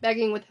is, like,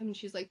 begging with him.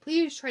 She's like,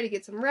 please try to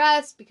get some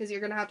rest, because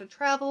you're gonna have to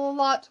travel a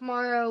lot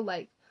tomorrow.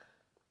 Like,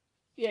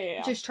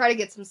 yeah. Just try to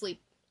get some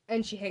sleep.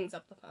 And she hangs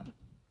up the phone.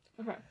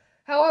 Okay.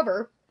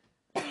 However,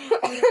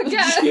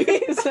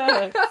 Jesus.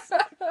 I'm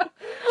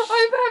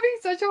having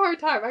such a hard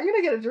time. I'm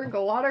gonna get a drink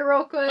of water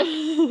real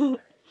quick.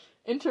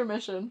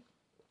 Intermission.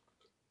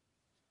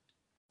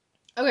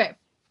 Okay,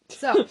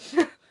 so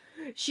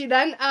she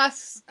then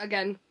asks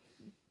again.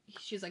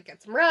 She's like,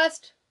 get some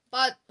rest.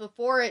 But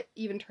before it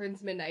even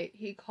turns midnight,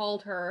 he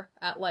called her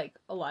at like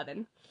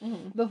 11.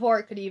 Mm-hmm. Before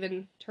it could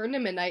even turn to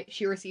midnight,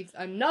 she receives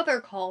another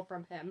call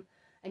from him,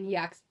 and he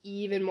acts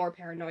even more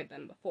paranoid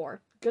than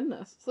before.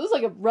 Goodness. So this is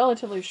like a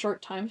relatively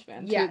short time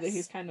span, too, yes. that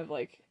he's kind of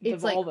like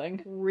it's devolving.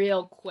 Like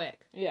real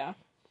quick. Yeah.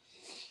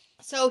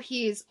 So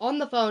he's on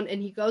the phone,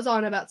 and he goes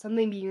on about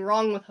something being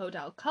wrong with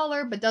Hotel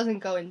Color, but doesn't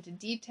go into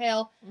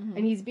detail,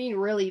 and he's being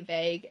really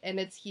vague, and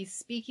he's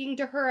speaking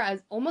to her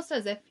as almost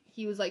as if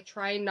he was, like,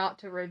 trying not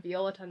to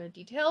reveal a ton of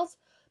details,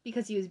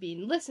 because he was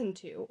being listened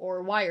to,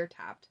 or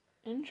wiretapped.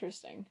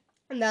 Interesting.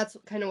 And that's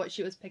kind of what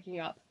she was picking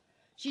up.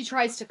 She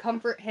tries to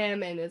comfort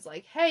him, and is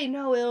like, hey,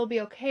 no, it'll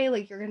be okay,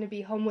 like, you're gonna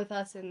be home with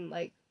us in,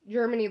 like,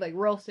 Germany, like,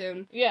 real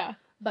soon. Yeah.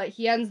 But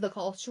he ends the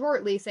call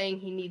shortly,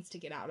 saying he needs to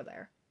get out of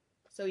there.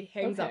 So he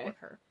hangs up with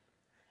her.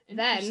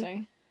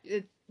 Then,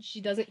 she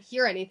doesn't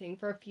hear anything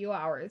for a few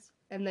hours,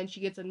 and then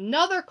she gets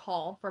another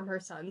call from her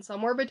son,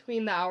 somewhere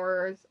between the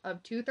hours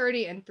of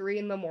 2:30 and 3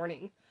 in the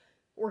morning,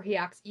 where he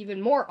acts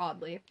even more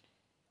oddly,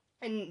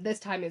 and this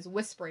time is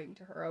whispering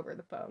to her over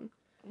the phone.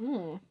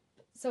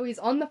 So he's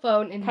on the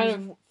phone, and kind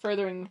of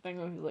furthering the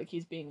thing of, like,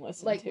 he's being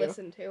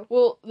listened to.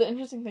 Well, the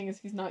interesting thing is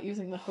he's not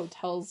using the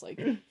hotel's,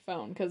 like,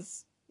 phone,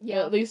 because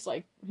at least,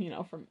 like, you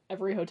know, from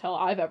every hotel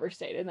I've ever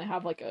stayed in, they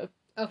have, like, a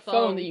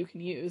phone that you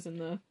can use in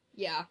the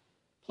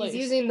place. He's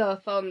using the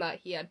phone that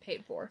he had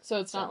paid for. So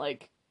it's not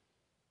like,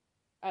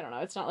 I don't know,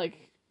 it's not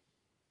like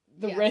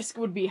the risk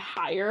would be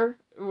higher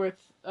with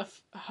a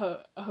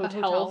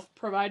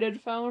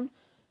hotel-provided phone.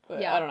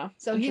 But I don't know.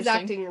 So he's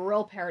acting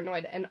real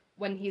paranoid, and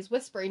when he's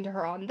whispering to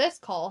her on this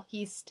call,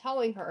 he's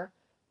telling her,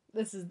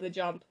 this is the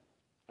jump.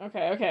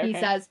 Okay. He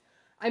says,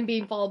 I'm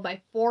being followed by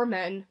 4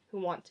 men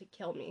who want to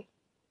kill me.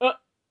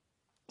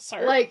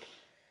 Sir? Like...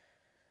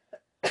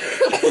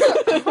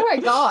 oh my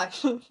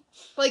gosh.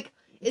 Like,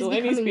 it's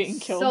Delaney's becoming being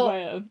killed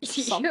by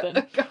something.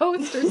 a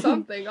ghost or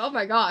something. Oh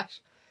my gosh.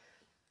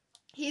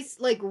 He's,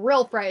 like,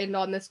 real frightened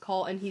on this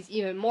call, and he's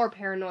even more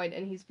paranoid,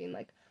 and he's being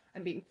like,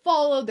 I'm being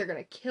followed, they're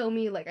gonna kill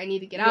me, like, I need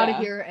to get out of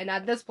here, and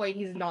at this point,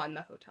 he's not in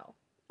the hotel.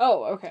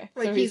 Oh, okay.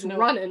 Like, so he's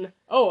running.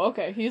 Oh,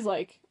 okay. He's,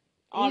 like...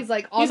 on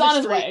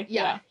his way.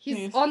 Yeah,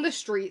 he's on the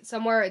street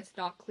somewhere. It's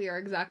not clear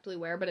exactly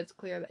where, but it's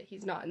clear that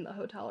he's not in the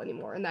hotel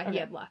anymore, and that he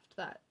had left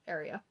that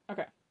area.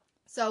 Okay.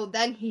 So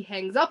then he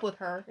hangs up with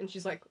her, and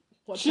she's like,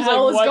 what the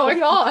hell is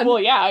going on?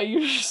 Well, yeah,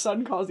 your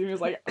son calls you and he's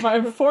like,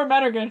 my 4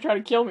 men are gonna try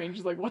to kill me, and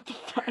she's like, what the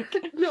fuck?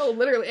 No,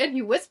 literally, and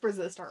he whispers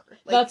this to her. Like,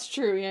 that's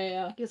true,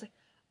 yeah. He was like,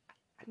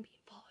 I'm being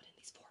followed, and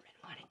these 4 men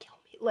want to kill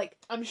me. Like,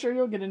 I'm sure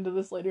you'll get into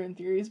this later in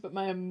theories, but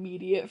my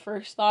immediate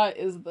first thought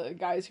is the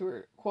guys who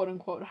were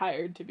quote-unquote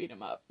hired to beat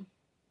him up.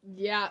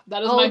 Yeah,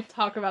 that is I'll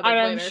talk about that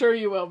later. I'm sure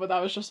you will, but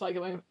that was just like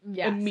my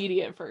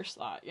immediate first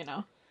thought, you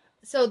know?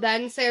 So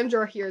then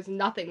Sandra hears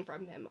nothing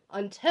from him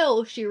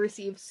until she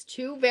receives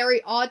 2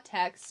 very odd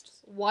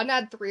texts, one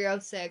at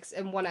 3:06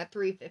 and one at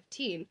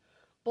 3:15,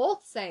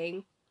 both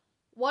saying,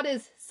 what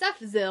is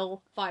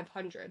Cefzil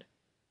 500?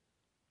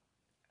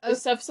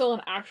 Is Cefzil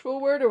an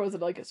actual word, or was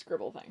it like a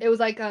scribble thing? It was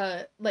like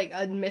a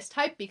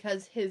mistype,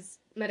 because his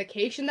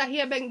medication that he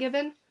had been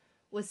given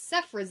was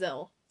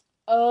Cefrizil.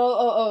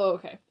 Oh,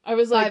 okay. I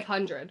was like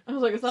 500. I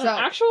was like, is that an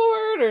actual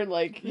word, or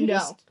like he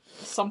just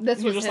something?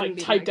 This was just like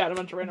typed out a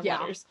bunch of random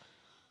letters.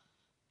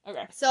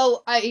 Okay.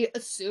 So I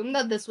assume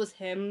that this was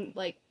him,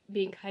 like,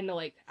 being kind of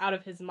like out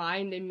of his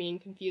mind and being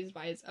confused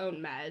by his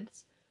own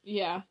meds.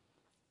 Yeah.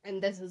 And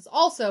this is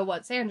also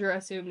what Sandra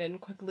assumed, and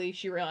quickly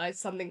she realized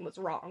something was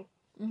wrong.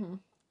 Mm-hmm.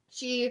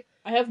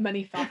 I have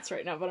many thoughts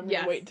right now, but I'm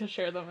gonna wait to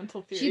share them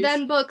until theories. She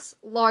then books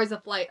Lars a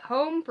flight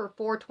home for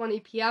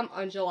 4:20 p.m.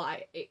 on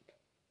July 8th.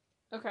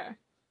 Okay.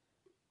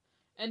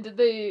 And did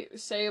they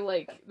say,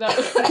 like, that...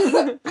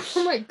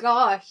 oh my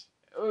gosh.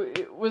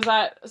 was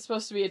that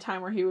supposed to be a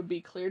time where he would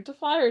be cleared to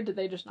fly, or did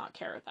they just not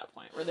care at that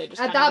point? Were they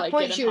just at that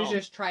point she was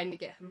just trying to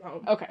get him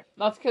home? Okay,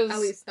 that's because at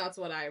least that's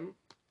what I'm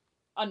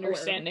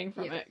understanding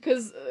from it.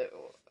 Because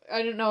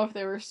I didn't know if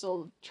they were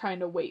still trying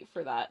to wait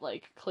for that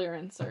like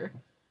clearance or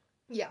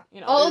they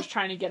were just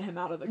trying to get him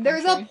out of the country.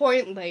 There's a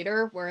point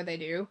later where they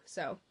do,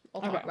 so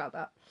I'll talk about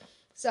that.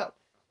 So.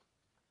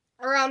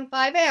 Around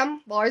 5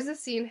 a.m., Lars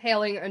is seen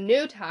hailing a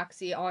new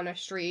taxi on a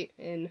street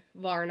in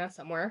Varna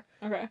somewhere.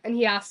 Okay. And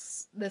he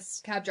asks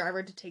this cab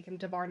driver to take him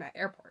to Varna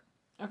Airport.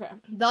 Okay.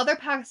 The other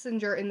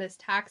passenger in this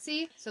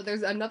taxi, so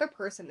there's another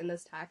person in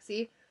this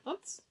taxi.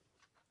 That's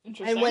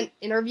interesting. And when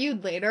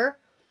interviewed later,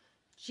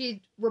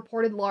 she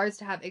reported Lars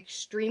to have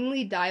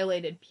extremely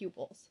dilated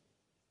pupils.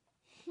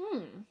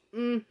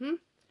 Mm-hmm.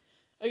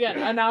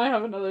 Again, now I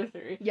have another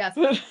theory. Yes,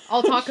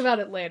 I'll talk about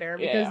it later,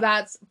 because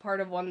that's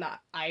part of one that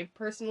I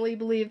personally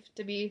believe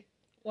to be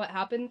what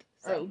happened.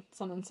 So. Or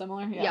something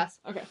similar? Yeah. Yes.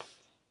 Okay.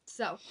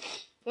 So,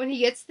 when he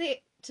gets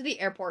to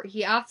the airport,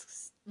 he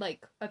asks,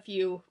 like, a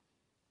few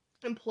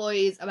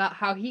employees about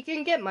how he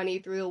can get money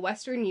through the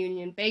Western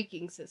Union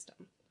banking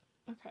system.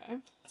 Okay.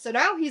 So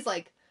now he's,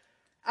 like,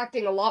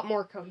 acting a lot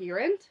more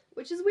coherent,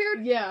 which is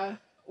weird. Yeah.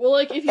 Well,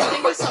 like, if you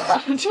think of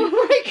someone...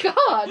 oh my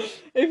god!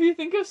 If you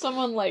think of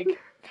someone, like,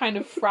 kind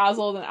of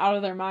frazzled and out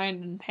of their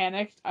mind and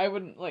panicked, I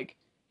wouldn't, like,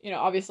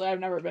 obviously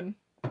I've never been,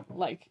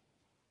 like,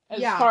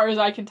 as far as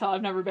I can tell,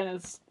 I've never been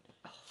as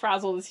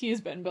frazzled as he's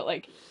been, but,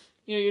 like,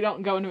 you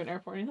don't go into an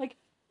airport and you're like,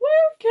 where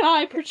can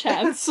I,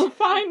 perchance,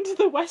 find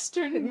the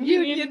Western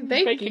Union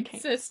banking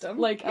system?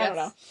 Like, I don't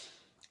know.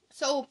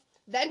 So,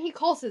 then he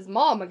calls his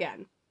mom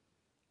again.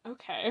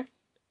 Okay.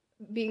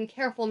 Being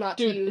careful not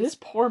to use... Dude, this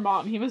poor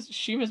mom,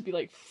 she must be,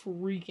 like,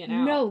 freaking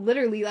out. No,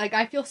 literally, like,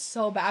 I feel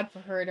so bad for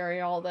her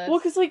during all this. Well,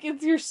 because, like,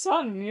 it's your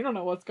son, you don't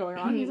know what's going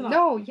on. He's in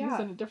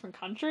a different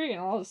country and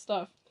all this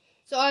stuff.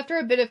 So after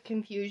a bit of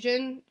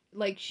confusion,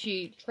 like,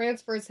 she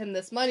transfers him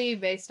this money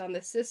based on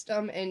this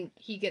system, and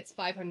he gets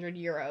 500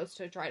 euros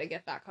to try to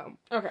get back home.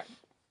 Okay.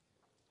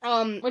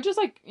 Which is,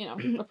 like,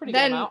 a pretty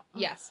good amount.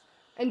 Yes.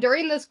 And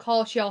during this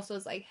call, she also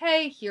is like,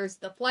 hey, here's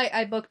the flight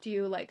I booked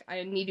you. Like,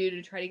 I need you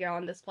to try to get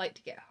on this flight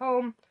to get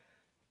home.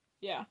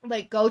 Yeah.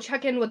 Like, go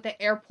check in with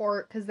the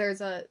airport, because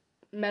there's a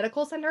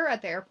medical center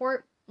at the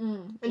airport.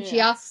 And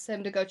she asks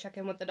him to go check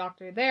in with the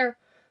doctor there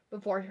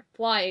before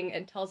flying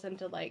and tells him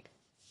to, like...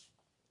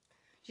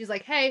 She's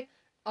like, hey,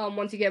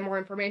 once you get more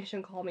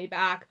information, call me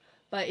back.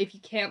 But if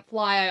you can't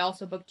fly, I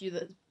also booked you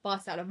the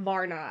bus out of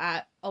Varna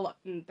at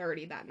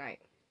 11:30 that night.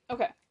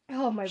 Okay.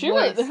 Oh, my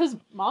voice. His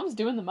mom's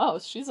doing the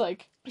most. She's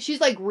like,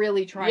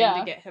 really trying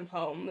to get him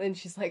home. And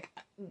she's, like,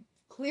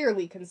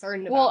 clearly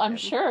concerned about him. Well, I'm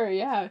sure,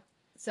 yeah.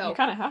 So you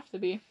kind of have to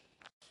be.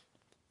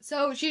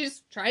 So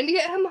she's trying to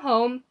get him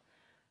home.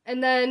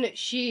 And then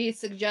she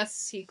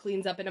suggests he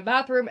cleans up in a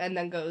bathroom and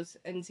then goes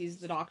and sees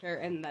the doctor.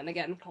 And then,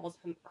 again, calls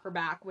her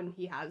back when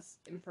he has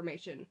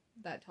information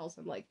that tells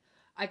him, like,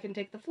 I can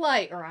take the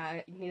flight or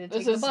I need to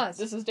take the bus.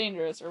 This is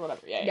dangerous or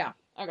whatever. Yeah.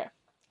 Okay.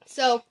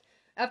 So...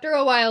 After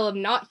a while of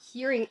not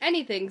hearing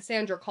anything,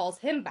 Sandra calls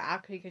him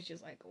back because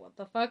she's like, what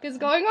the fuck is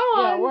going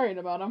on? Yeah, worried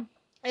about him.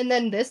 And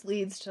then this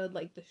leads to,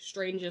 like, the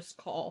strangest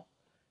call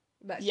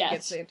that she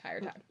gets the entire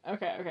time.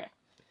 Okay.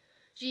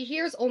 She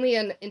hears only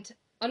an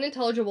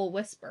unintelligible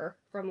whisper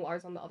from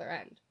Lars on the other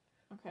end.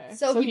 Okay.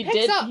 So he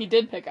picks up. He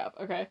did pick up,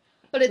 okay.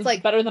 But it's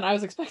like... better than I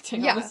was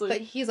expecting, honestly. Yeah,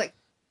 but he's like...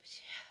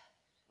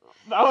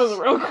 That was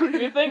a real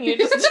creepy thing you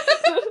just...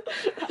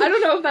 I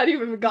don't know if that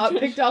even got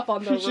picked up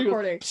on the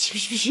recording.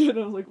 And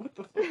I was like, what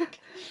the fuck?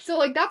 So,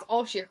 like, that's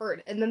all she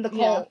heard. And then the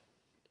call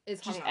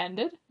is hung just up.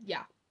 ended?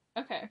 Yeah.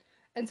 Okay.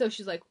 And so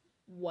she's like,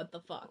 what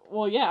the fuck?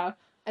 Well, yeah.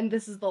 And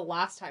this is the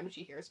last time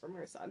she hears from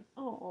her son.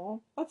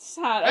 Oh, that's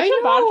sad. I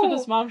feel bad for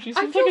this mom. She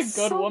seems like a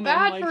good woman.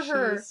 Bad like, for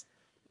her. She's,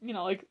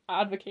 like,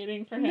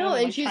 advocating for him. No,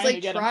 and she's,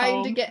 like,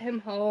 trying to get him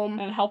home.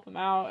 And help him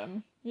out,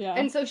 and, yeah.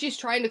 And so she's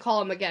trying to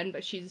call him again,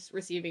 but she's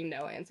receiving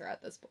no answer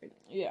at this point.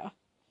 Yeah.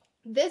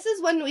 This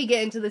is when we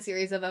get into the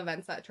series of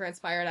events that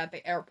transpired at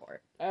the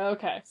airport.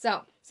 Okay. So.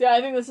 See, I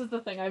think this is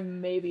the thing I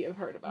maybe have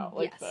heard about.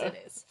 Like, yes,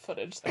 it is.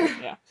 Footage thing,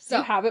 yeah. So.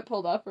 Do you have it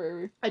pulled up,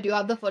 or? I do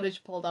have the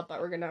footage pulled up,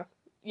 but we're gonna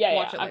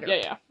watch it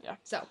later. Yeah.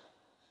 So.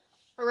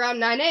 Around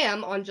 9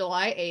 a.m. on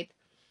July 8th,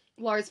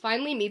 Lars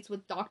finally meets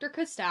with Dr.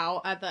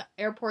 Costow at the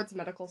airport's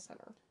medical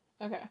center.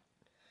 Okay.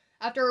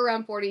 After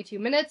around 42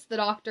 minutes, the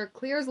doctor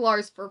clears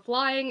Lars for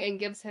flying and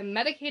gives him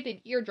medicated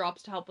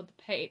eardrops to help with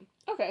the pain.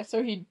 Okay,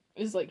 so he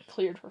is, like,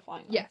 cleared for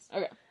flying then. Yes.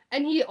 Okay.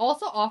 And he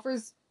also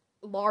offers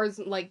Lars,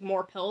 like,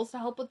 more pills to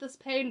help with this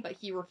pain, but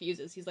he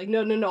refuses. He's like,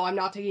 no, I'm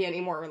not taking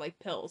any more, like,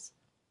 pills.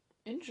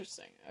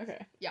 Interesting.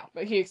 Okay. Yeah.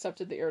 But he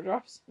accepted the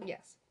eardrops?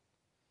 Yes.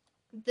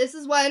 This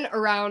is when,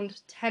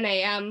 around 10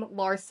 a.m.,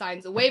 Lars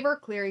signs a waiver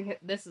clearing him.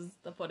 This is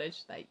the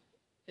footage that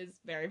is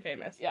very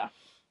famous. Yeah.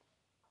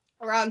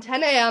 Around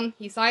 10 a.m.,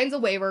 he signs a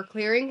waiver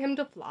clearing him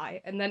to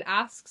fly, and then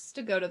asks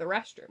to go to the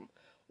restroom,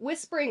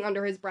 whispering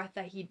under his breath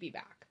that he'd be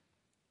back.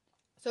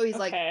 So he's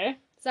like,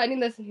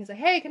 signing this, and he's like,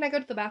 hey, can I go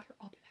to the bathroom?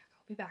 I'll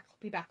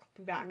be back.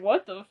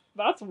 What the?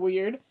 That's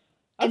weird.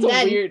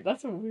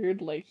 That's a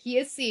weird, like, he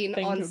is seen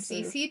thing on to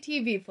observe.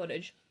 CCTV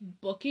footage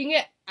booking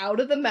it out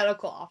of the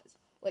medical office,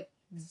 like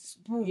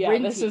sprinting. Yeah,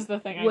 this is the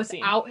thing I've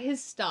seen. Without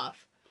his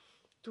stuff,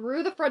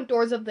 through the front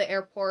doors of the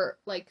airport,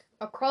 like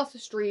across the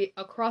street,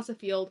 across a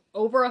field,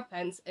 over a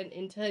fence, and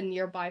into a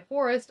nearby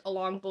forest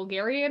along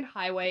Bulgarian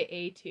Highway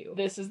A2.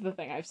 This is the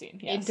thing I've seen.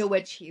 Yes. Into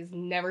which he's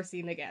never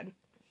seen again.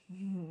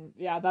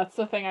 Yeah, that's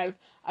the thing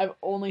I've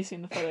only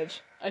seen the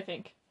footage, I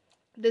think.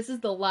 This is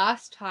the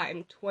last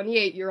time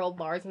 28-year-old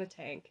Lars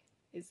Mittank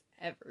is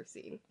ever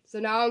seen. So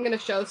now I'm going to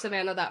show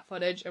Savannah that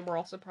footage, and we're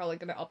also probably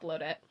going to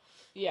upload it.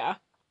 Yeah.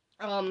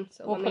 So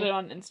we'll put it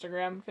on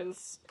Instagram,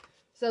 because...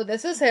 So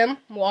this is him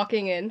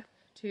walking in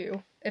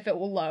to, if it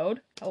will load.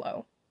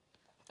 Hello.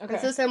 Okay.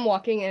 This is him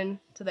walking in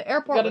to the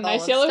airport. Got a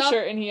nice yellow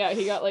shirt, and he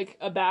got like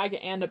a bag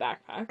and a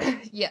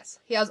backpack. Yes,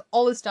 he has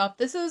all his stuff.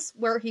 This is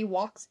where he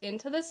walks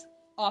into this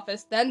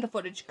office. Then the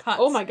footage cuts.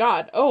 Oh my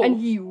god! Oh, and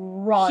he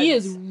runs. He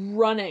is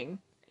running.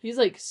 He's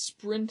like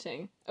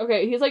sprinting.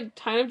 Okay, he's like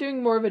kind of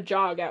doing more of a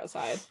jog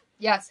outside.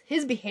 Yes,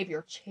 his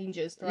behavior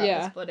changes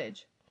throughout this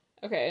footage.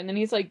 Okay, and then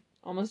he's like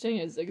almost doing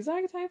a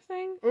zigzag type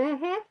thing.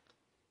 Mm-hmm.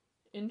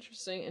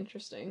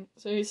 Interesting.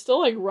 So he's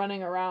still, like,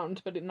 running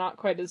around, but not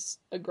quite as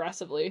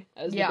aggressively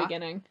as the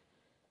beginning.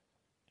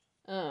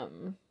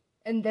 And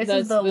this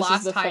is the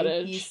last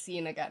time he's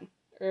seen again.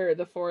 Or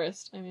the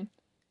forest, I mean.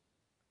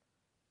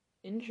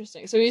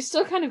 Interesting. So he's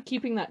still kind of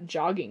keeping that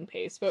jogging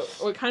pace, but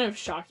what kind of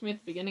shocked me at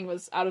the beginning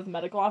was out of the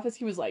medical office,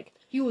 he was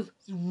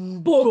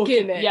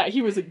booking it. Yeah,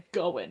 he was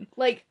going.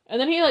 Like, and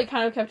then he like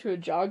kind of kept to a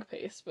jog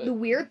pace, but the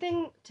weird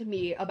thing to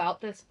me about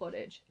this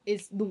footage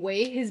is the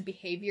way his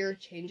behavior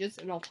changes,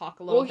 and I'll talk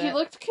a little bit. Well, he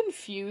looked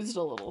confused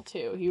a little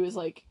too. He was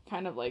like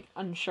kind of like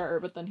unsure,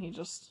 but then he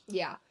just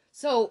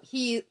So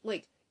he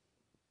like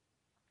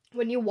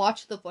when you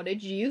watch the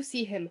footage, you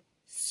see him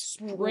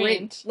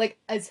sprint like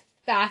as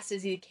fast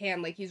as he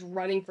can, like he's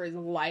running for his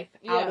life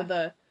out of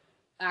the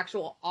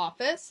actual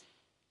office.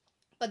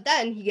 But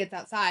then he gets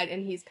outside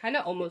and he's kind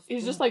of almost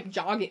he's just like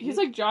jogging. He's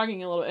like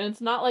jogging a little, and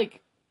it's not like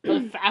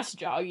a fast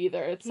jog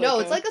either. It's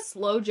like a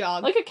slow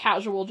jog, like a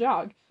casual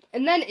jog.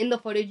 And then in the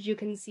footage you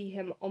can see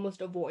him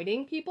almost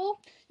avoiding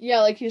people. Yeah,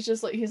 like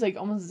he's like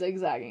almost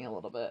zigzagging a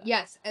little bit.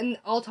 Yes, and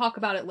I'll talk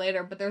about it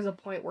later, but there's a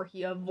point where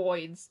he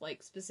avoids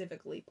like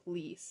specifically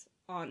police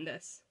on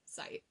this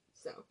site.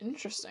 So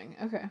interesting.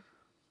 Okay.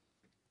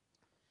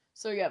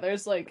 So yeah,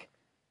 there's like,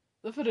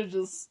 the footage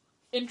is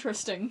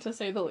interesting to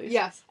say the least.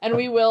 Yes. And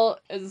we will,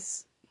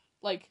 as,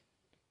 like,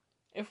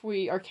 if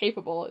we are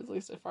capable, at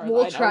least as far as I know,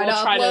 we'll try to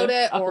upload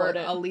it or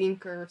a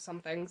link or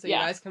something so you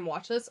guys can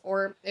watch this.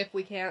 Or if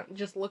we can't,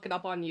 just look it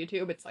up on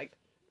YouTube. It's like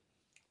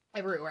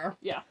everywhere.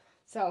 Yeah.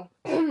 So,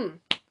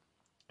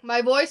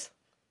 my voice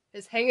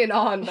is hanging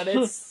on, but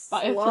it's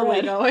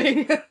slowly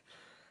going.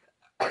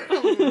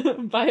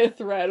 By a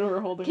thread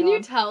we're holding on. Can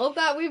you tell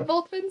that we've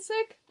both been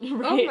sick?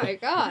 Right. Oh my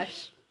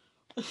gosh.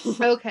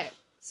 Okay,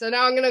 so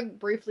now I'm gonna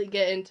briefly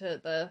get into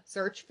the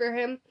search for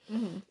him,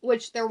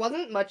 which there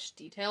wasn't much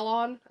detail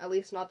on, at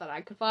least not that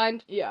I could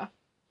find. Yeah.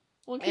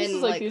 Well, in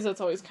cases like these,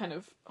 it's always kind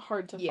of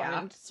hard to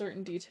find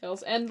certain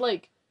details, and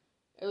like,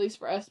 at least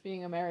for us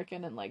being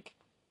American, and like,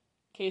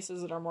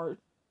 cases that are more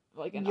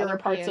like in other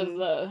parts of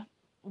the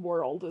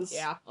world is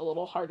a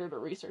little harder to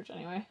research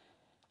anyway.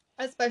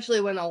 Especially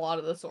when a lot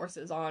of the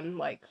sources on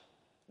like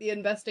the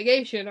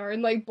investigation are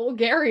in like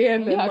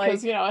Bulgarian and like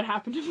because it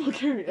happened in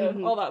Bulgaria,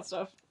 all that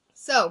stuff.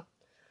 So,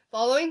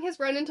 following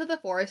his run into the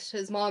forest,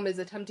 his mom is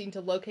attempting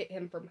to locate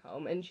him from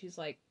home, and she's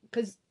like,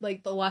 because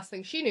like the last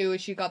thing she knew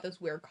is she got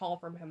this weird call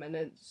from him, and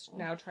is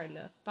now trying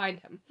to find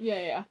him.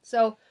 Yeah.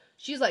 So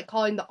she's like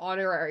calling the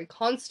honorary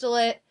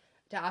consulate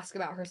to ask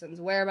about her son's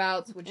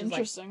whereabouts, which is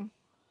like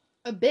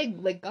a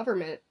big like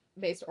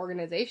government-based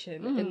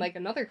organization in like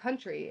another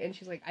country, and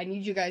she's like, I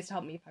need you guys to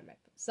help me find my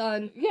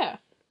son. Yeah.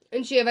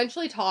 And she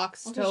eventually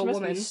talks to a woman. She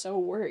must be so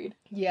worried.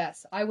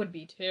 Yes, I would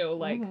be too.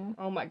 Like,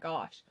 oh my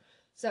gosh.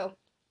 So,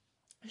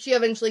 she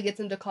eventually gets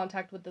into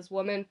contact with this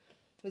woman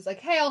who's like,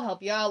 hey, I'll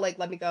help you out. Like,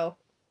 let me go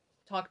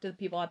talk to the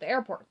people at the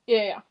airport.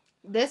 Yeah.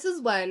 This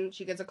is when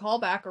she gets a call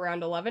back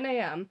around 11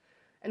 a.m.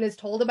 and is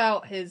told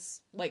about his,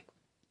 like,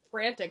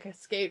 frantic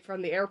escape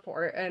from the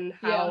airport and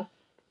how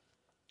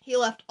he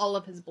left all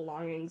of his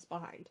belongings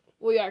behind.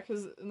 Well, yeah,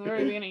 because in the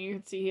very beginning you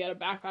could see he had a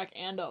backpack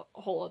and a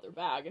whole other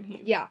bag, and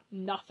he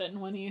nothing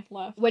when he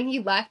left. When he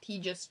left, he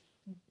just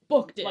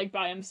booked it. Like,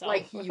 by himself.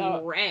 Like, he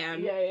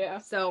ran. Yeah.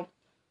 So,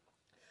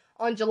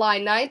 on July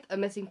 9th, a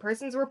missing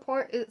persons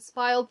report is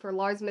filed for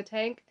Lars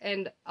Mittank,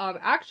 and,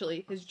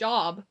 actually, his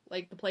job,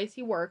 like, the place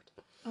he worked,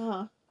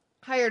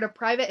 hired a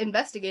private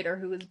investigator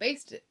who was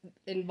based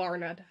in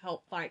Varna to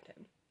help find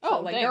him. So,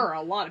 like, there are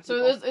a lot of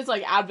people. So, it's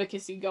like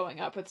advocacy going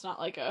up. It's not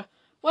like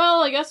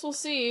well, I guess we'll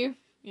see,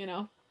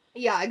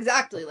 Yeah,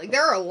 exactly. Like,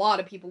 there are a lot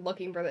of people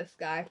looking for this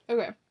guy.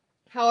 Okay.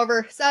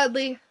 However,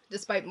 sadly,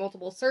 despite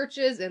multiple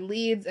searches and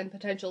leads and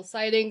potential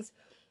sightings,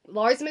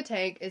 Lars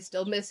Mittank is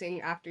still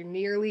missing after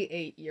nearly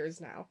 8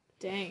 years now.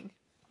 Dang.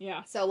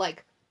 Yeah. So,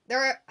 like,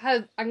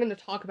 I'm going to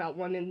talk about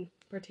one in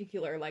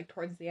particular, like,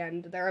 towards the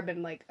end. There have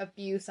been, like, a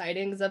few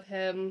sightings of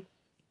him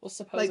Well,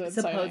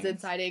 supposed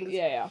sightings.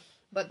 Yeah.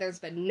 But there's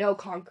been no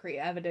concrete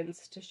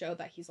evidence to show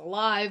that he's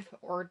alive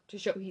or to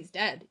show he's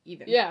dead,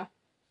 even. Yeah.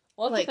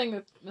 Well, that's the thing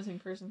with missing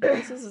person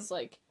cases is,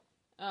 like,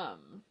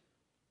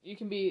 you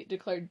can be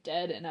declared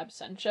dead in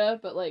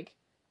absentia, but, like,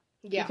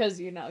 because,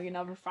 you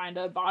never find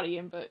a body,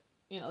 but,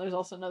 there's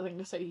also nothing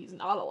to say he's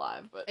not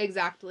alive, but...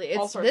 Exactly.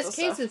 This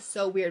case is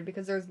so weird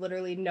because there's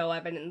literally no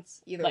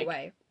evidence either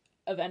way.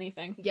 Of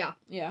anything. Yeah.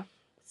 Yeah.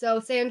 So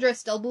Sandra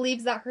still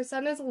believes that her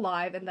son is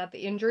alive and that the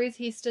injuries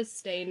he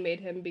sustained made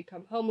him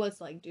become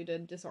homeless, like, due to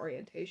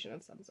disorientation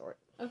of some sort.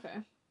 Okay.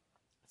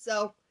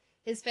 So,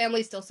 his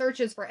family still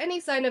searches for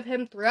any sign of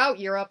him throughout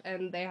Europe,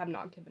 and they have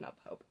not given up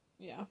hope.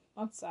 Yeah,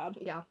 that's sad.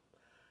 Yeah.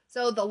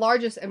 So, the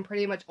largest and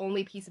pretty much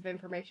only piece of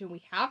information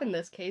we have in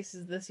this case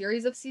is the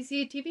series of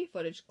CCTV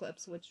footage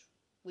clips, which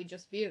we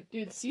just viewed.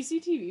 Dude,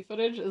 CCTV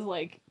footage is,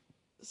 like,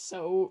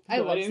 so I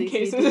love in CCTV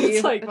cases.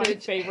 It's, like, my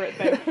footage. favorite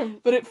thing.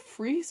 But it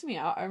freaks me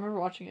out. I remember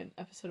watching an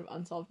episode of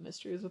Unsolved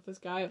Mysteries with this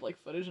guy of,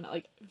 like, footage, and,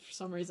 like, for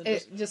some reason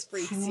it just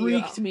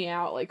freaked me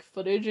out. Like,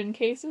 footage in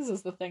cases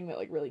is the thing that,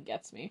 like, really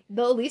gets me.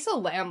 The Elisa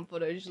Lamb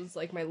footage is,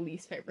 like, my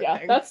least favorite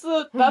thing. That's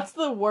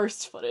the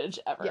worst footage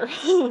ever.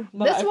 Yeah.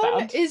 This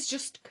one is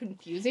just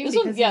confusing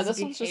because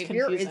his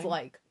behavior is,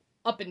 like,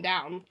 up and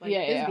down. Like,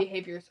 his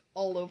behavior's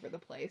all over the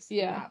place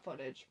in that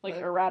footage. Like,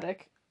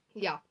 erratic.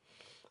 Yeah.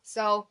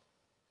 So...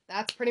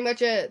 that's pretty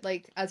much it,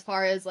 like, as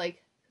far as,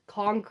 like,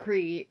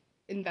 concrete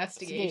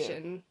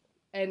investigation.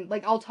 And,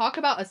 like, I'll talk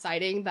about a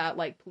sighting that,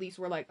 like, police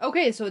were like,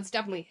 okay, so it's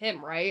definitely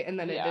him, right? And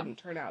then it didn't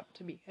turn out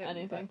to be him.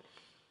 Anything.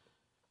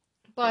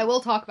 But I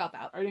will talk about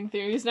that. Are you doing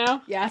theories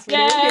now? Yes, we're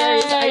doing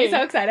theories. Are you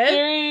so excited?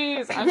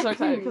 Theories! I'm so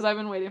excited, because I've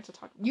been waiting to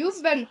talk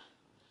about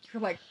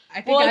you're like,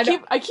 I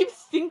think I keep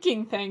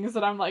thinking things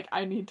that I'm like,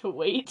 I need to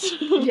wait.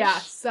 Yeah,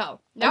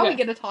 so, now we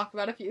get to talk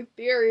about a few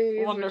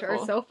theories, Wonderful. which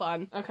are so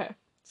fun. Okay.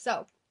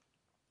 So...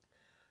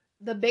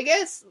 I'm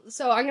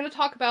going to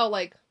talk about,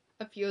 like,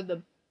 a few of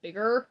the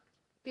bigger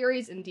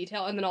theories in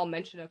detail, and then I'll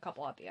mention a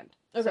couple at the end.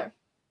 Okay. So,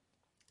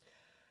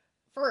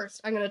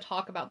 first, I'm going to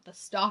talk about the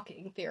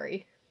stalking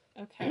theory.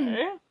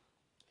 Okay.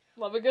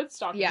 Love a good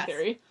stalking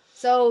theory.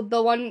 So,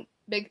 the one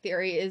big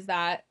theory is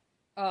that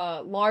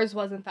Lars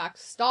was, in fact,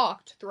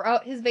 stalked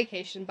throughout his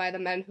vacation by the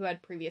men who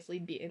had previously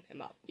beaten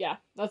him up. Yeah.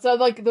 That's,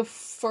 like, the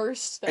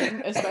first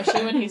thing,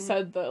 especially when he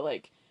said that,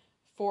 like,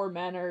 4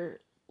 men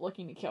are...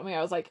 looking to kill me.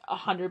 I was like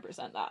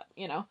 100% that,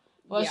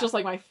 Well, it's just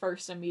like my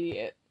first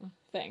immediate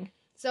thing.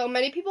 So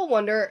many people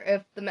wonder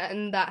if the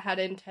men that had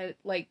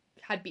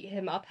beat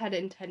him up had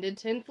intended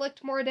to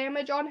inflict more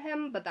damage on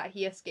him, but that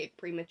he escaped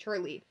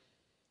prematurely,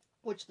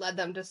 which led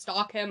them to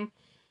stalk him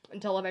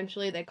until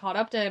eventually they caught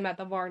up to him at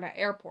the Varna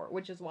airport,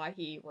 which is why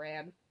he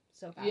ran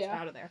so fast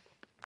out of there.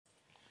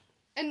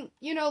 And,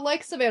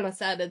 like Savannah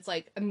said, it's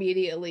like,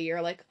 immediately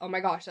you're like, oh my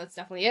gosh, that's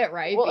definitely it,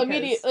 right? Well,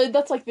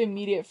 that's like the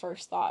immediate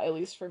first thought, at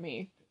least for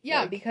me.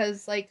 Yeah,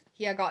 because, like,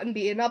 he had gotten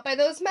beaten up by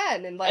those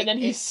men, and, like... and then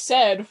he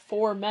said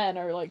 4 men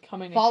are, like,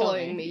 coming to kill me.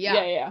 Following me,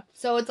 yeah. Yeah.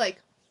 So it's,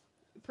 like,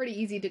 pretty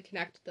easy to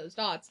connect those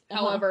dots.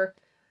 However,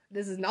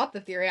 this is not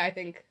the theory I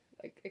think,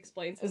 like,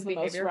 explains his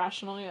behavior. Is the most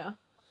rational, yeah.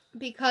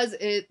 Because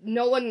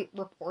no one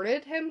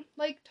reported him,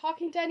 like,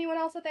 talking to anyone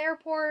else at the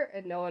airport,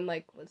 and no one,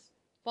 like, was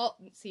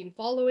seen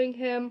following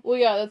him. Well,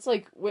 yeah, that's,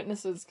 like,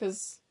 witnesses,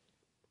 because,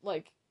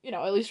 like,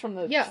 at least from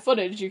the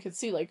footage, you could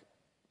see, like,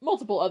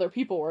 multiple other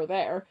people were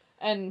there.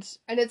 And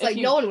it's like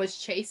no one was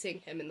chasing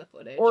him in the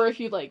footage. Or if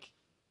you, like,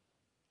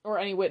 or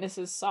any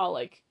witnesses saw,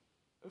 like,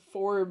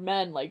 4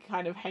 men, like,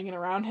 kind of hanging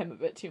around him a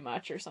bit too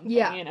much or something,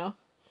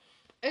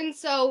 And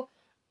so,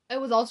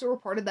 it was also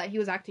reported that he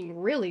was acting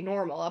really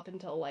normal up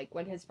until, like,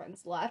 when his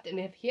friends left. And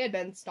if he had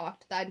been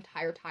stalked that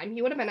entire time,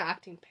 he would have been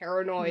acting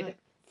paranoid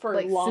for,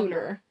 like,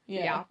 longer.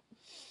 Sooner. Yeah.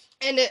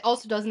 And it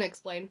also doesn't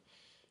explain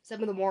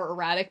some of the more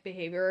erratic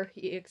behavior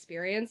he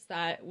experienced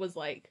that was,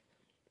 like,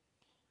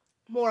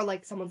 more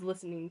like someone's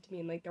listening to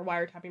me and, like, they're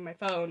wiretapping my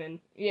phone and,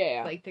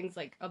 like, things,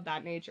 like, of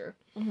that nature.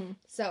 Mm-hmm.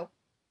 So,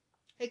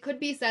 it could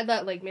be said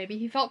that, like, maybe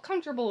he felt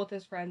comfortable with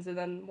his friends and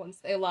then once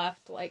they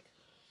left, like,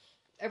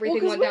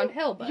 everything went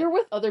downhill. But you're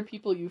with other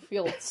people, you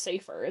feel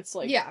safer. It's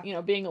like,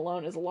 being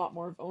alone is a lot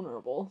more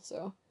vulnerable,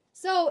 so.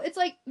 So, it's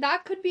like,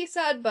 that could be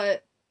said,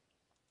 but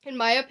in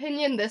my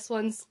opinion, this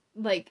one's,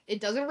 like, it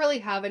doesn't really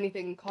have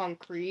anything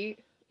concrete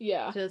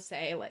to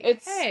say, like,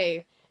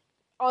 hey...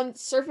 On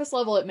surface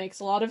level, it makes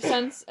a lot of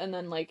sense, and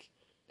then, like,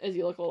 as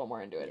you look a little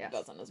more into it, it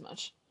doesn't as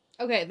much.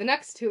 Okay, the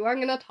next 2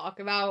 I'm gonna talk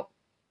about,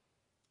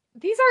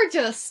 these are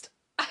just,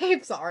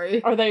 I'm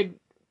sorry. Are they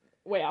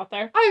way out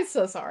there? I'm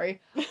so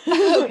sorry.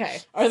 Okay.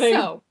 Are they,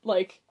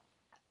 like,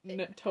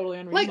 totally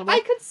unreasonable?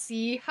 Like, I could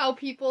see how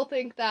people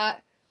think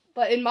that,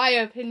 but in my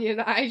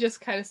opinion, I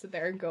just kind of sit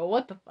there and go,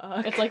 what the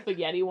fuck? It's like the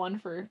Yeti one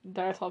for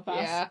Darth Pass?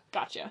 Yeah.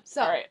 Gotcha.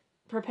 So, alright,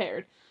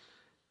 prepared.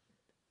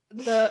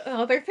 The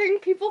other thing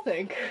people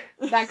think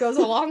that goes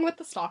along with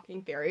the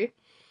stalking theory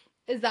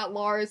is that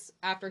Lars,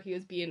 after he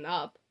was beaten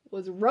up,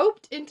 was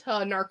roped into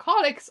a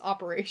narcotics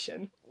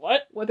operation.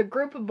 What? With a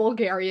group of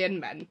Bulgarian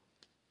men.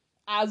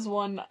 As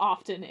one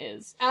often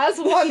is. As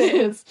one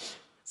is.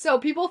 So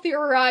people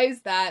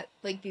theorize that,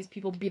 like, these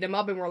people beat him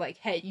up and were like,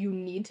 hey, you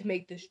need to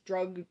make this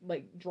drug,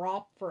 like,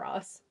 drop for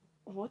us.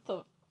 What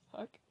the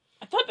fuck?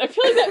 I feel like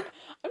that,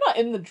 I'm not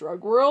in the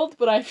drug world,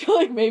 but I feel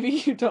like maybe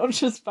you don't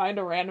just find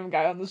a random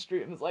guy on the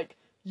street and is like,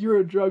 you're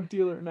a drug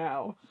dealer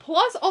now.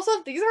 Plus, also,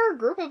 if these are a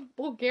group of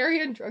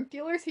Bulgarian drug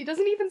dealers, he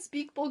doesn't even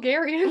speak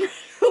Bulgarian.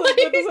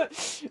 Like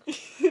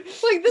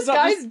this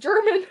guy's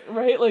German.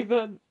 Right? Like,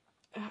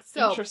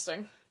 So,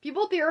 interesting.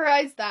 People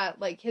theorize that,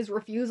 like, his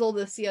refusal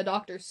to see a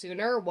doctor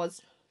sooner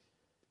was,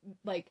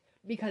 like,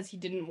 because he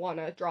didn't want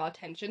to draw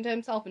attention to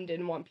himself and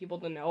didn't want people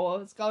to know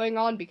what was going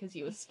on because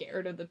he was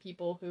scared of the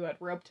people who had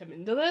roped him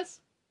into this.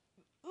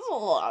 There's a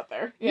lot out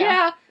there.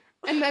 Yeah.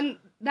 And then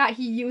that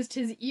he used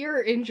his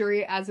ear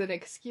injury as an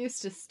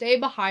excuse to stay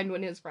behind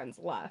when his friends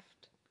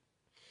left.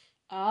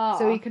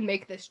 So he could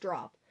make this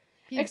drop.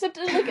 Except,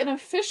 like, an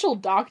official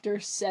doctor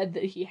said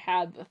that he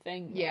had the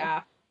thing. Though.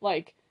 Yeah.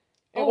 Like,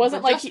 it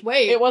wasn't like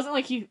wait. It wasn't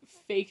like he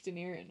faked an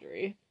ear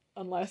injury.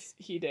 Unless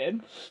he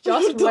did.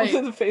 Just wait.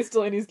 The face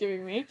Delaney's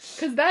giving me.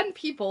 Because then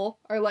people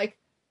are like,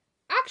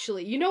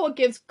 actually, you know what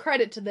gives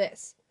credit to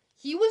this?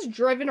 He was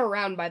driven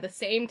around by the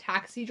same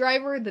taxi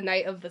driver the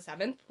night of the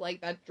 7th,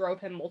 like, that drove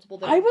him multiple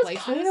different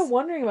places. I was kind of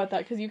wondering about that,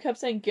 because you kept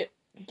saying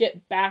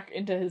get back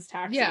into his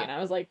taxi, and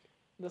I was like,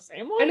 the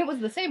same one? And it was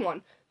the same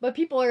one. But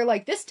people are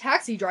like, this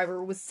taxi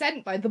driver was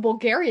sent by the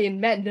Bulgarian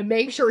men to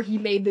make sure he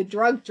made the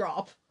drug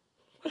drop.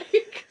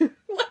 Guys.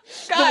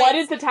 So why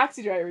did the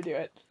taxi driver do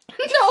it?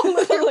 No,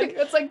 literally,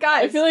 it's like,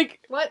 guys. I feel like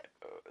what?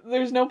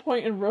 There's no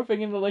point in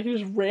roping into, like,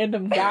 just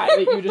random guy that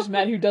you just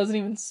met who doesn't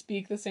even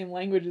speak the same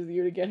language as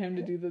you to get him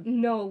to do the...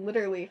 No,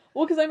 literally.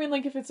 Well, because, I mean,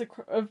 like, if it's a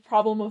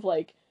problem of,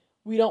 like,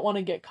 we don't want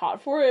to get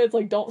caught for it, it's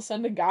like, don't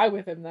send a guy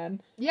with him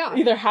then. Yeah.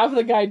 Either have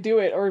the guy do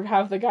it, or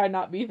have the guy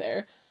not be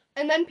there.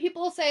 And then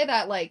people say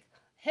that, like,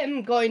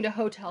 him going to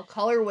Hotel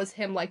Color was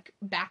him, like,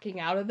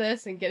 backing out of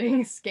this and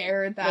getting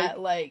scared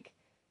that, like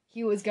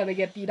he was gonna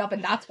get beat up,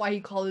 and that's why he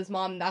called his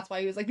mom, and that's why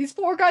he was like, these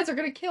 4 guys are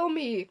gonna kill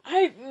me.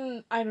 I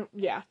don't,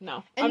 yeah,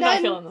 no. And I'm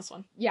not feeling this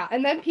one. Yeah,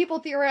 and then people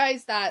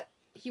theorize that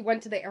he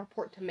went to the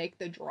airport to make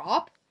the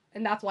drop,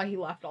 and that's why he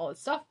left all his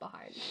stuff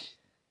behind.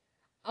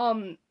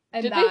 And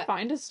did they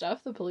find his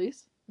stuff, the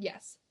police?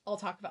 Yes, I'll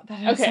talk about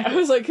that. Okay, I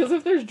was like, because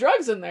if there's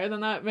drugs in there, then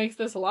that makes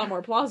this a lot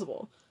more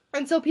plausible.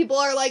 And so people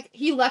are like,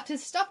 he left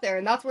his stuff there,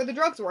 and that's where the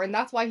drugs were, and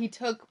that's why he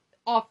took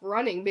off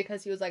running,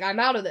 because he was like, I'm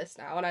out of this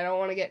now, and I don't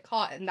want to get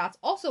caught, and that's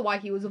also why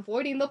he was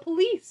avoiding the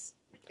police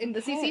in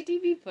the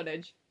CCTV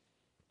footage.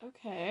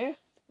 Okay.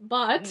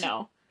 But,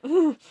 no.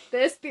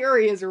 This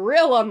theory is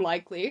real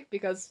unlikely,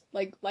 because,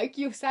 like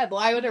you said,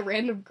 why would a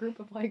random group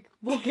of, like,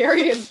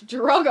 Bulgarian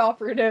drug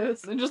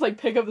operatives and just, like,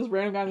 pick up this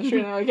random guy on the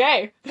street, and they're like,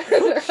 hey!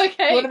 They're like,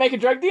 hey! You want to make a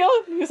drug deal?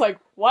 And he's like,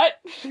 what?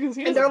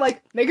 And they're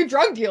like, make a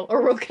drug deal,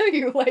 or we'll kill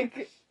you,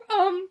 like,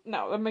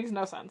 No, that makes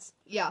no sense.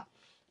 Yeah.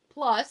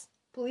 Plus,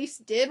 police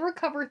did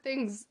recover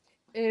things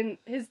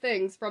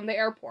from the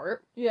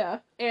airport. Yeah.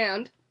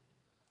 And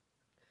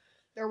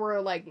there were,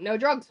 like, no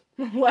drugs.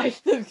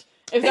 Like,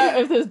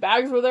 if his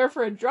bags were there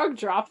for a drug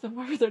drop, then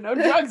why were there no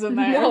drugs in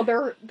there? No,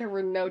 there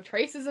were no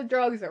traces of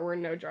drugs. There were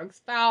no drugs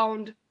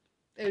found.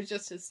 It was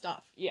just his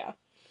stuff. Yeah.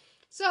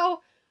 So,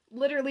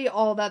 literally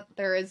all that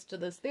there is to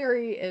this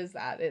theory is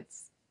that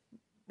it's,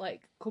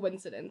 like,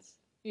 coincidence.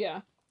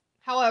 Yeah.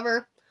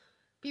 However,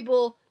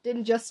 people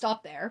didn't just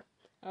stop there.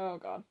 Oh,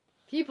 God.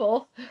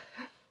 People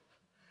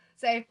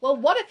say, well,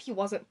 what if he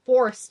wasn't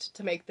forced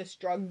to make this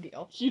drug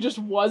deal? He just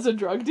was a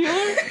drug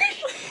dealer?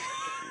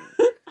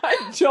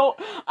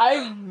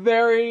 I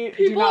very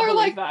do not believe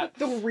like, that.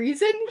 The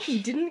reason he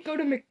didn't go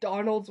to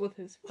McDonald's with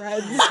his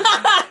friends...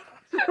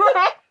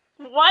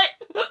 What?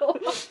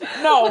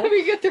 No. Let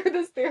me get through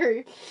this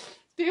theory.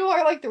 People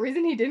are like, the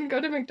reason he didn't go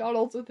to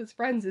McDonald's with his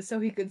friends is so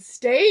he could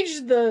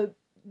stage the,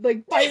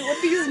 like, fight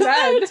with these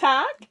men.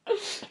 Attack?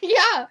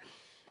 Yeah.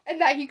 And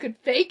that he could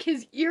fake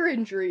his ear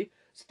injury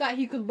so that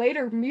he could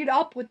later meet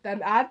up with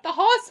them at the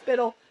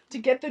hospital to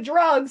get the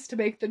drugs to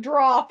make the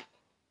drop.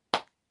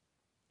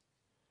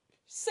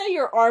 Say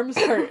your arm's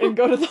hurt and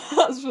go to the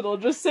hospital.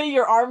 Just say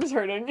your arm's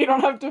hurting. You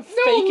don't have to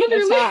fake an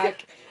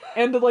attack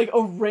and, like,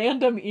 a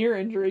random ear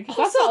injury, because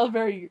that's not a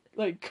very,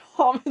 like,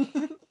 common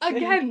thing.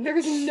 Again,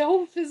 there's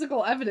no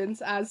physical evidence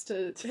as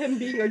to him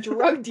being a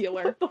drug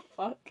dealer. What the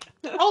fuck?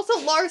 Also,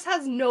 Lars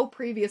has no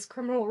previous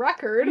criminal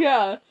record.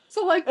 Yeah.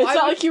 So, like, it's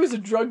not like he was a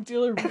drug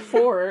dealer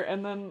before,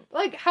 and then...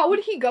 Like, how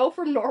would he go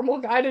from normal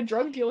guy to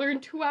drug dealer in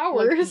 2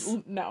 hours?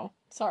 Like, no.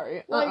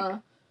 Sorry.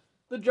 Like,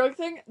 the drug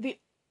thing, the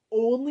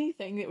only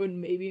thing that would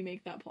maybe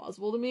make that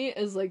plausible to me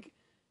is, like,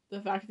 the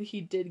fact that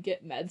he did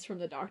get meds from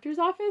the doctor's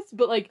office,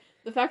 but, like,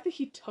 the fact that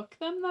he took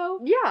them, though...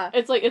 Yeah.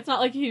 It's, like, it's not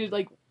like he,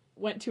 like,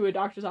 went to a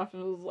doctor's office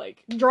and was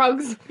like...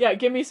 Drugs. Yeah,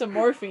 give me some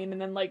morphine,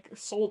 and then, like,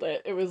 sold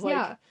it. It was,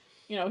 like,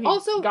 you know, he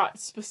also got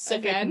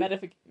specific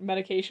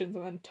medications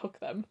and then took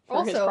them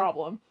for his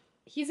problem.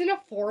 He's in a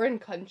foreign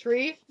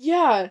country.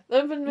 Yeah.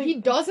 He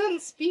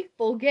doesn't speak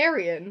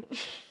Bulgarian.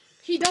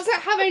 He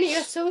doesn't have any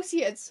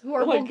associates who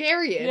are Like,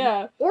 Bulgarian.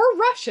 yeah. Or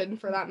Russian,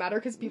 for that matter,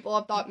 because people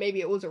have thought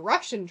maybe it was a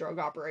Russian drug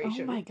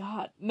operation. Oh my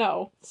god.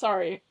 No.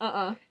 Sorry.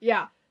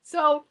 Yeah.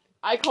 So...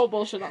 I call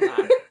bullshit on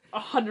that.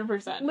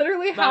 100%.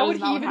 Literally, That how is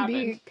would not he what even be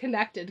happened.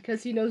 connected?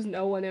 Because he knows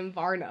no one in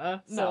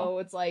Varna. So No.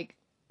 it's like,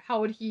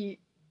 how would he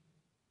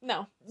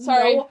No.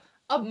 Sorry. know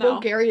a No.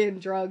 Bulgarian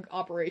drug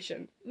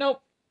operation?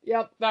 Nope.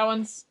 Yep. That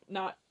one's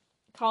not.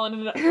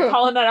 Calling it out right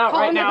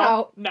Calling it now.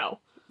 out. No.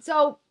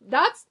 So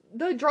that's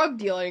the drug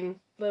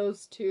dealing,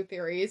 those two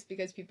theories,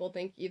 because people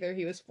think either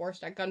he was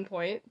forced at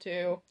gunpoint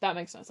to That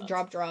makes no sense.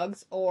 drop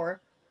drugs,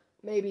 or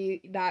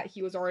maybe that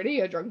he was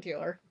already a drug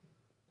dealer.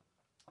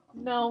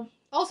 No.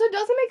 Also, it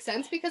doesn't make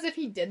sense, because if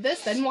he did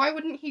this, then why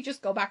wouldn't he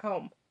just go back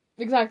home?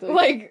 Exactly.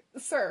 Like,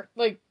 sir.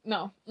 Like,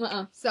 no.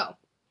 So,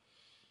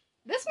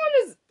 this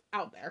one is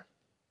out there.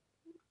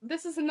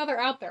 This is another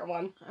out there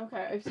one.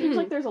 Okay. It seems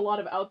like there's a lot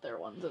of out there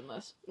ones in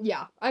this.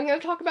 Yeah, I'm going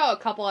to talk about a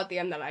couple at the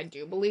end that I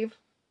do believe.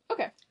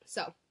 Okay.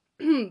 So,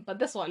 but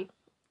this one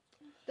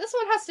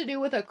has to do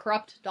with a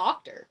corrupt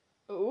doctor.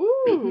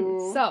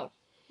 Ooh. So,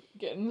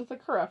 Get into the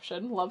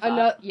corruption. Love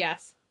that.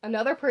 yes,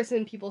 another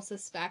person people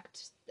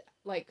suspect,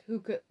 like,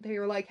 they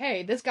were like,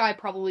 hey, this guy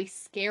probably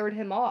scared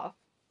him off,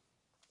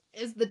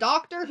 is the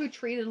doctor who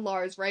treated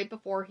Lars right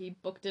before he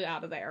booked it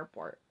out of the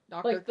airport.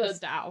 Dr. Like the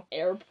Costow.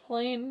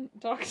 Airplane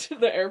doctor?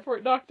 The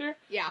airport doctor?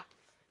 Yeah.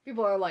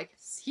 People are like,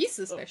 he's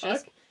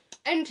suspicious.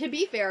 And to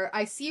be fair,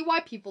 I see why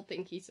people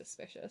think he's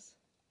suspicious.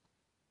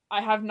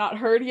 I have not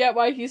heard yet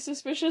why he's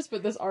suspicious,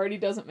 but this already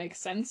doesn't make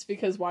sense,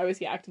 because why was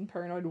he acting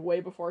paranoid way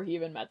before he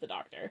even met the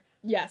doctor?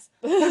 Yes.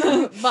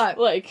 But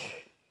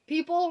like,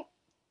 people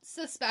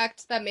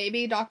suspect that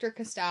maybe Dr.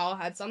 Costow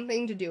had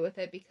something to do with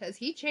it, because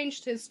he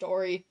changed his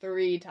story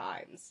 3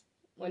 times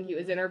when he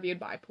was interviewed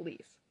by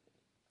police.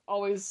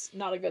 always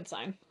not a good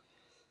sign.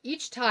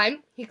 Each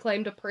time, he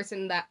claimed a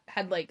person that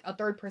had, like, a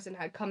third person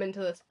had come into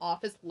this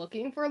office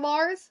looking for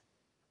Lars.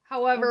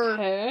 However,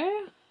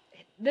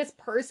 this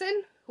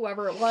person,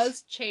 whoever it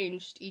was,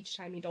 changed each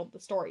time he told the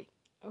story.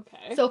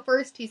 Okay. So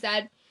first he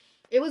said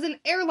it was an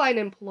airline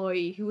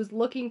employee who was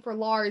looking for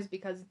Lars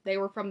because they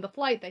were from the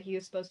flight that he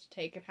was supposed to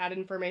take and had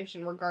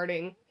information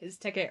regarding his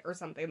ticket or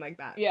something like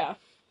that. Yeah.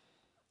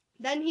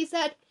 Then he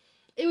said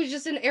it was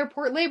just an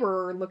airport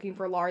laborer looking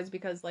for Lars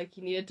because, like,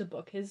 he needed to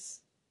book his...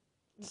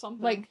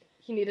 Something. Like,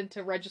 he needed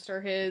to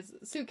register his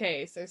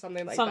suitcase or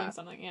something like that.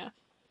 Something, yeah.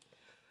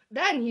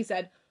 Then he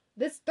said,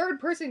 this third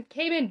person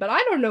came in, but I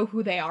don't know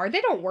who they are.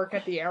 They don't work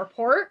at the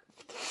airport.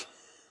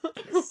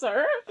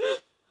 Sir?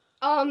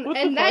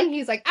 And then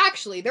he's like,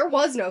 actually, there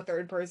was no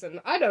third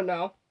person. I don't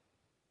know.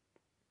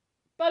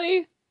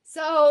 Buddy.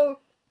 So...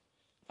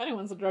 If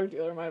anyone's a drug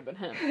dealer, it might have been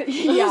him.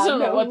 Yeah, So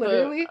no, what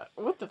literally.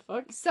 What the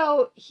fuck?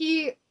 So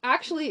he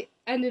actually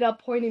ended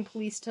up pointing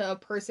police to a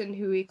person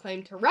who he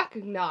claimed to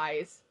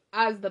recognize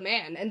as the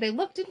man, and they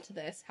looked into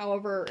this.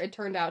 However, it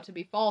turned out to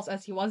be false,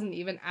 as he wasn't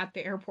even at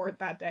the airport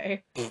that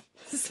day.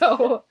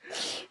 So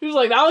he was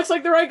like, that looks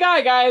like the right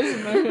guy, guys.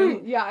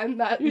 yeah, and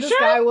that You this sure?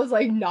 guy was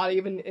like not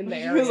even in the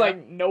area. He was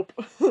like, nope.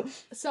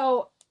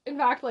 So in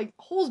fact, like,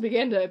 holes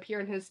began to appear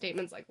in his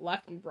statements, like,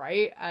 left and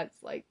right, as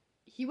like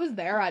he was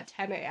there at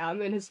 10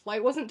 a.m. and his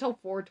flight wasn't till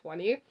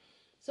 4:20.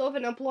 So if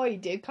an employee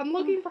did come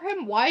looking for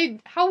him,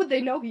 how would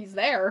they know he's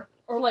there?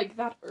 Or like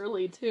that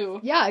early too.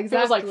 Yeah, If it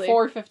was exactly.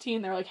 like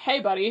 4:15, they're like, hey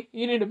buddy,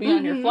 you need to be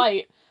on your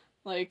flight.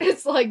 Like,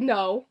 It's like,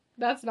 no,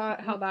 that's not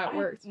how that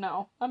works.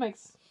 No, that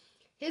makes...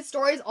 His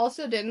stories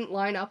also didn't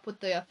line up with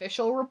the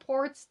official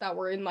reports that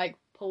were in, like,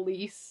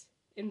 police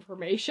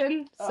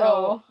information.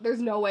 So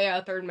there's no way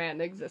a third man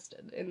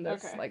existed in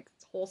this, like,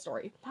 whole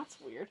story. That's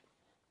weird.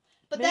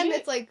 But Maybe then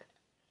it's like...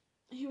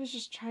 he was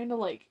just trying to,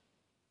 like,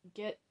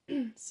 get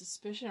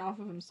suspicion off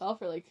of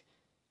himself, or, like,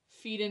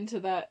 feed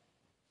into that,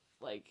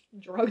 like...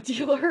 drug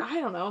dealer? I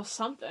don't know,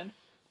 something.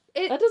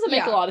 That That doesn't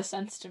make a lot of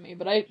sense to me,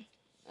 but I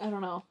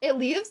don't know. It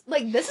leaves,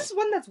 like, this is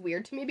one that's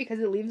weird to me because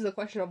it leaves the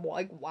question of,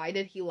 like, why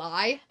did he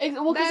lie?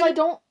 Well, because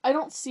I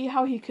don't see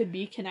how he could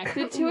be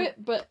connected to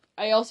it, but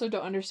I also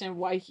don't understand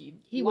why he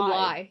would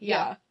lie.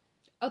 Yeah.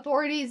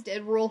 Authorities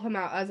did rule him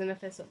out as an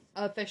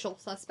official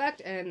suspect,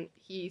 and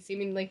he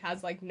seemingly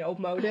has, like, no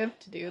motive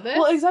to do this.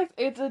 Well,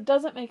 exactly. It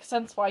doesn't make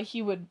sense why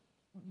he would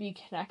be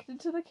connected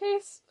to the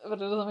case, but it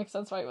doesn't make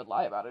sense why he would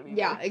lie about it either.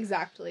 Yeah,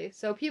 exactly.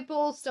 So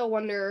people still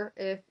wonder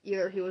if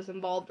either he was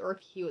involved or if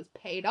he was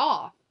paid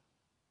off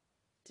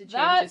to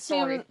change his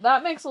story.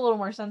 That makes a little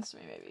more sense to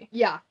me, maybe.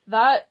 Yeah.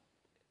 That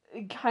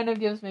kind of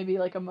gives maybe,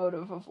 like, a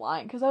motive of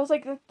lying, because I was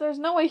like, there's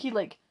no way he,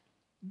 like,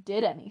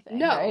 did anything,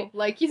 No, right?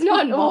 like, he's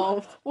not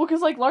involved. Well,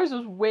 because, like, Lars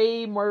was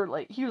way more,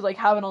 like, he was, like,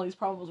 having all these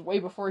problems way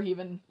before he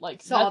even,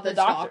 like, saw met the this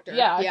doctor.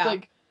 Yeah, Yeah.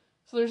 like,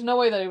 so there's no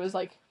way that it was,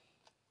 like,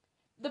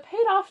 the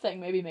paid off thing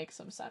maybe makes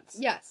some sense.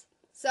 Yes.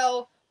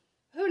 So,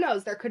 who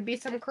knows? There could be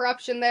some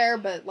corruption there,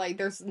 but, like,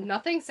 there's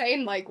nothing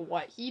saying, like,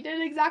 what he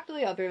did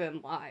exactly other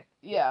than lie.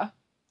 Yeah.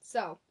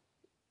 So.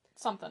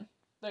 Something.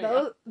 There you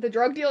go. The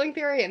drug dealing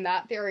theory and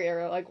that theory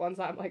are, like, ones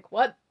I'm like,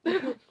 what?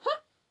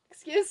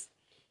 Excuse?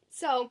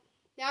 So,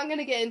 now I'm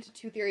gonna get into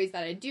 2 theories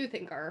that I do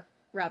think are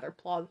rather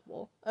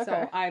plausible.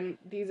 Okay. So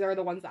these are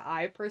the ones that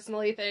I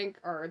personally think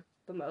are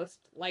the most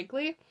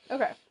likely.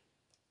 Okay.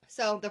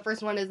 So the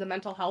first one is the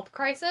mental health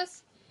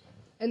crisis,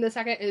 and the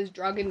second is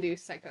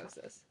drug-induced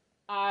psychosis.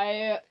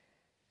 I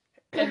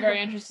am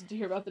very interested to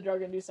hear about the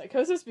drug-induced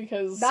psychosis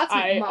because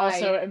I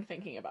also am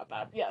thinking about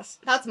that. Yes.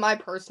 That's my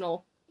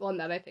personal one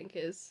that I think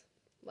is,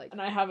 like...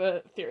 And I have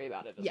a theory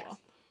about it as well.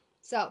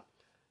 So,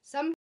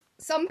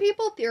 some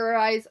people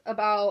theorize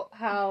about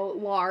how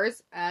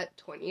Lars, at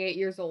 28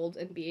 years old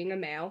and being a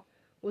male,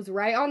 was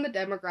right on the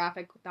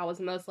demographic that was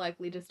most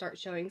likely to start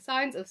showing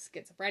signs of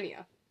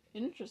schizophrenia.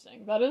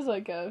 Interesting. That is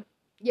like a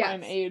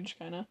prime age,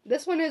 kind of.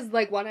 This one is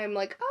like one I'm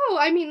like, oh,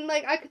 I mean,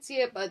 like, I could see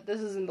it, but this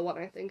isn't the one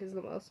I think is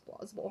the most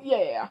plausible.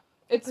 Yeah.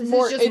 It's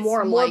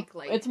more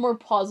likely. It's more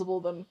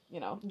plausible than,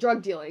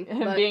 drug dealing.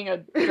 Him being a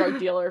drug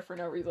dealer for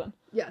no reason.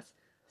 Yes.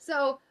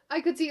 So,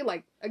 I could see,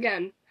 like,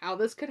 again, how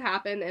this could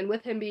happen, and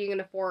with him being in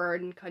a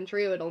foreign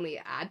country, it would only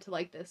add to,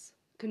 like, this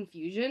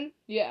confusion.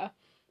 Yeah.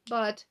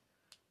 But,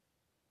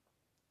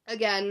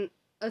 again,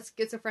 a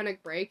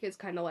schizophrenic break is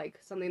kind of, like,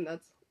 something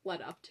that's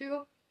led up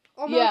to,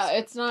 almost. Yeah,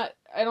 it's not,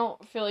 I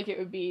don't feel like it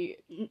would be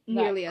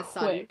nearly as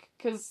quick.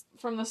 Because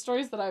from the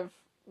stories that I've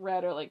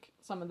read, or, like,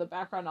 some of the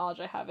background knowledge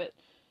I have,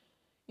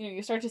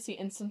 you start to see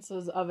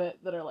instances of it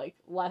that are, like,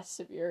 less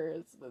severe,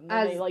 and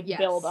then they, like,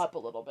 build up a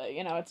little bit.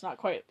 It's not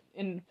quite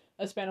in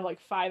a span of, like,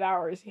 5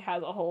 hours, he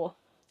has a whole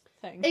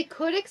thing. It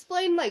could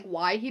explain, like,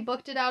 why he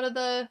booked it out of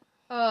the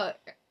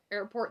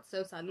airport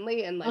so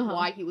suddenly, and, like,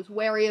 why he was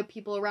wary of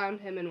people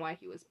around him, and why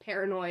he was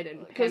paranoid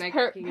and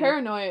panicking. Because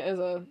paranoia is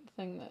a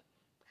thing that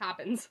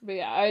happens. But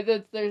yeah,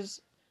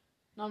 there's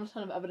not a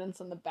ton of evidence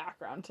in the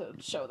background to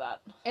show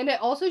that. And it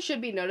also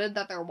should be noted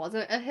that there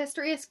wasn't a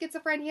history of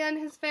schizophrenia in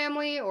his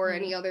family, or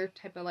any other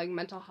type of, like,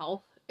 mental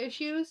health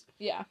issues.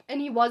 Yeah.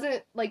 And he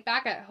wasn't, like,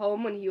 back at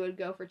home when he would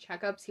go for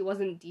checkups, he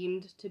wasn't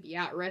deemed to be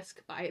at risk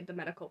by the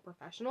medical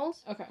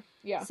professionals. Okay,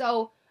 yeah.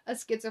 So, a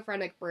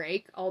schizophrenic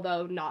break,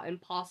 although not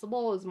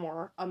impossible, is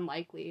more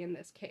unlikely in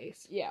this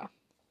case. Yeah.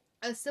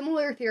 A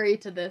similar theory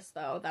to this,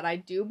 though, that I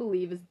do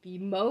believe is the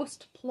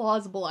most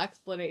plausible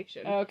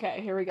explanation. Okay,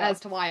 here we go. As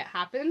to why it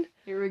happened.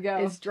 Here we go.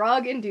 Is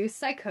drug-induced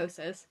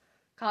psychosis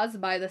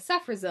caused by the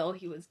Cefrizil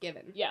he was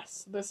given.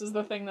 Yes, this is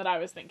the thing that I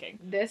was thinking.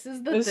 This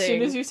is the thing. As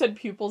soon as you said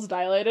pupils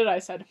dilated, I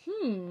said,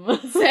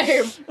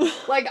 Same.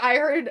 Like,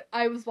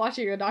 I was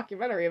watching a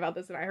documentary about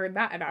this, and I heard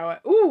that, and I went,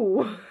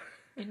 ooh.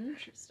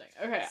 Interesting.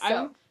 Okay, so,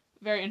 I'm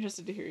very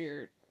interested to hear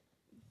your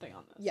thing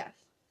on this. Yes.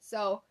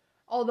 So,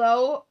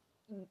 although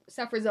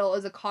Cefrizil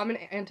is a common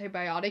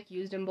antibiotic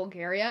used in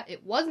Bulgaria,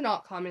 it was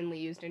not commonly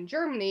used in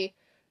Germany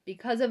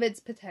because of its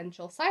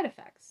potential side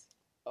effects.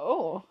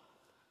 Oh.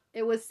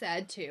 It was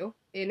said to,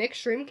 in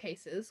extreme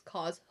cases,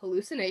 cause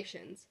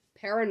hallucinations,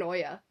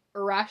 paranoia,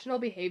 irrational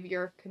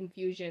behavior,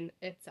 confusion,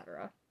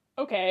 etc.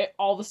 Okay,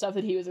 all the stuff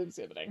that he was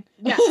exhibiting.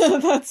 Yes.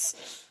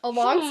 That's...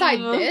 Alongside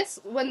this,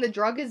 when the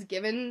drug is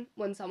given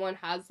when someone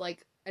has,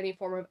 like, any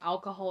form of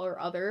alcohol or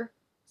other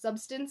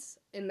substance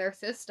in their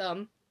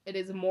system, it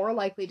is more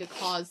likely to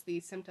cause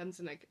these symptoms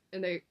in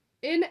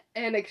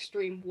an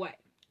extreme way.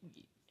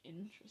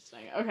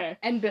 Interesting. Okay.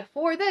 And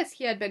before this,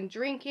 he had been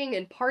drinking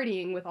and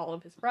partying with all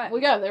of his friends.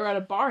 Well, yeah, they were at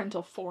a bar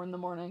until 4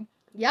 a.m.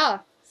 Yeah.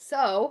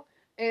 So,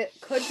 it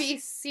could be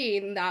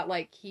seen that,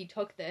 like, he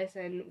took this,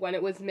 and when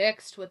it was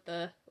mixed with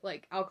the,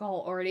 like,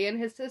 alcohol already in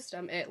his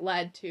system, it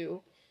led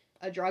to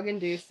a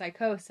drug-induced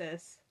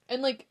psychosis.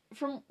 And, like,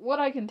 from what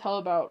I can tell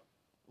about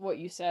what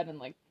you said and,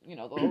 like, the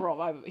overall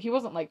vibe of it, he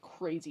wasn't, like,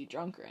 crazy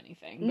drunk or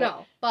anything. But,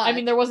 no, but... I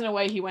mean, there wasn't a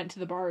way he went to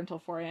the bar until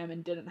 4 a.m.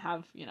 and didn't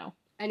have,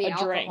 any a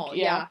alcohol. Drink.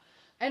 Yeah.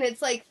 And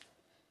it's, like,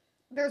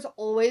 there's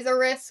always a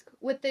risk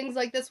with things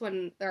like this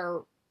when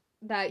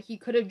that he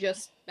could have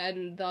just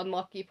been the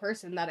unlucky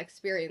person that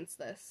experienced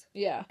this.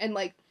 Yeah. And,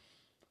 like,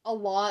 a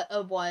lot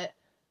of what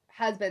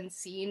has been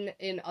seen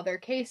in other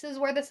cases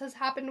where this has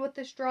happened with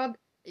this drug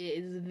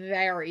is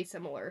very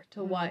similar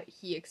to what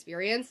he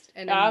experienced.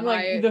 And I'm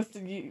like,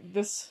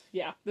 this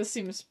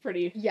seems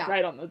pretty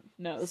right on the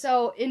nose.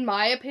 So, in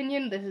my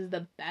opinion, this is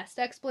the best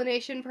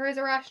explanation for his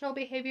irrational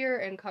behavior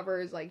and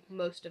covers, like,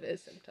 most of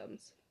his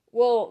symptoms.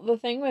 Well, the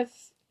thing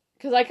with...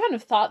 Because I kind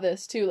of thought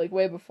this, too, like,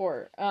 way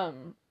before.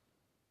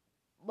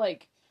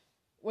 Like,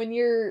 when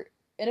you're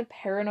in a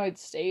paranoid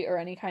state or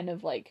any kind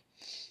of, like,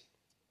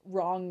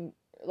 wrong...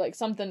 Like,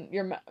 something...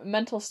 Your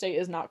mental state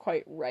is not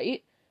quite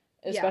right.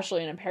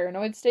 Especially in a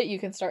paranoid state, you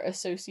can start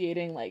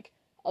associating, like,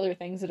 other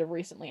things that have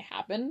recently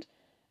happened.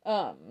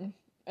 At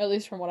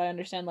least from what I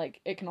understand, like,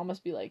 it can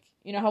almost be like...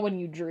 You know how when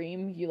you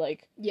dream, you,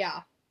 like...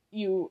 Yeah.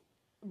 You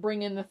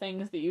bring in the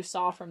things that you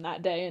saw from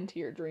that day into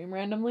your dream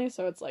randomly,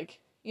 so it's like,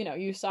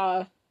 you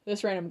saw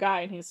this random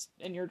guy and he's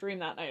in your dream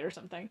that night or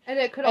something. And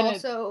it could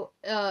also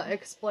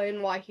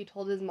explain why he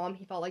told his mom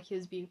he felt like he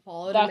was being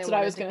followed. That's what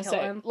I was gonna say.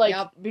 Him. Like,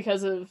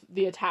 because of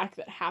the attack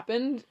that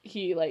happened,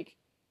 he, like,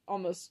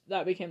 almost,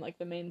 that became, like,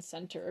 the main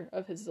center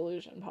of his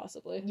delusion,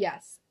 possibly.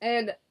 Yes.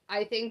 And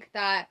I think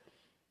that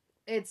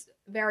it's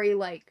very,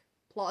 like,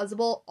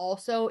 plausible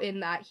also in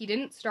that he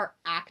didn't start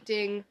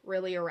acting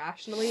really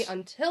irrationally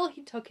until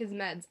he took his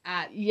meds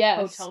at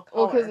Hotel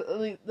Color. Well,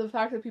 because the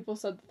fact that people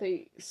said that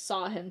they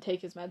saw him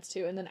take his meds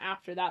too, and then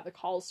after that the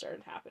calls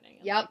started happening.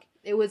 And yep.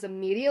 It was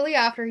immediately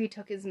after he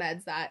took his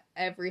meds that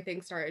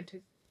everything started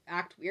to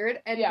act weird.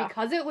 And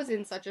because it was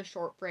in such a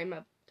short frame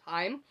of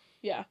time,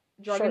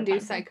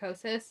 drug-induced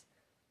psychosis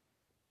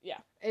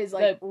is,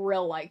 like,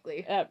 real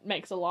likely. That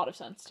makes a lot of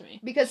sense to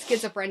me. Because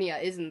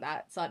schizophrenia isn't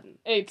that sudden.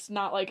 It's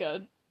not like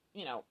a,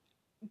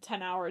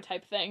 10-hour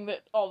type thing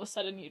that all of a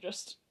sudden you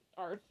just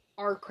are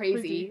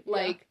crazy.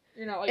 Like,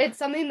 you're not, like, it's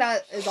something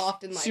that is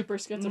often, like, super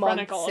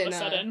schizophrenic all of a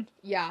sudden.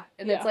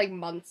 It's, like,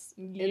 months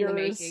in the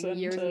making.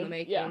 Years in the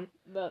making.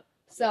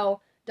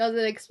 So, does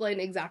it explain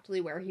exactly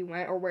where he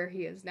went or where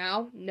he is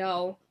now?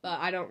 No, but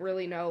I don't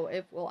really know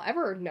if we'll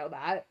ever know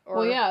that.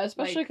 Or,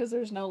 especially because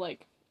there's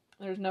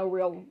no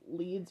real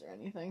leads or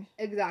anything.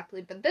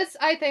 Exactly, but this,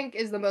 I think,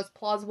 is the most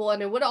plausible,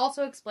 and it would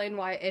also explain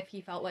why, if he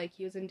felt like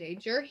he was in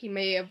danger, he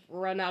may have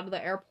run out of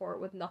the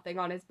airport with nothing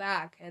on his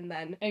back, and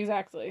then...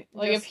 Exactly.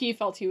 Like, if he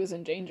felt he was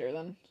in danger,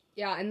 then...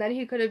 Yeah, and then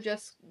he could have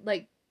just,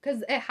 like...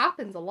 Because it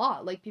happens a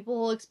lot. Like, people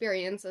will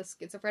experience a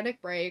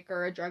schizophrenic break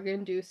or a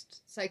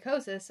drug-induced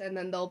psychosis, and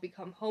then they'll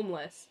become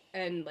homeless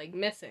and, like,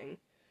 missing.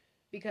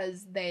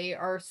 Because they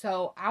are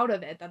so out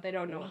of it that they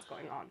don't know what's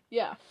going on.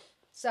 Yeah.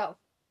 So...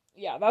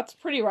 Yeah, that's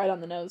pretty right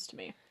on the nose to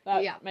me.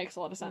 That makes a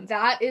lot of sense.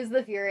 That is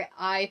the theory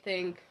I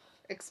think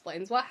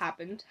explains what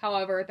happened.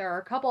 However, there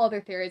are a couple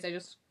other theories I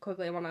just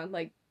quickly want to,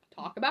 like,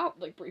 talk about.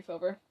 Like, brief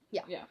over?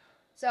 Yeah. Yeah.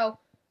 So,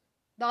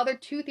 the other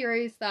two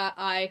theories that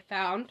I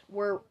found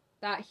were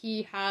that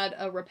he had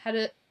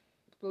repetitive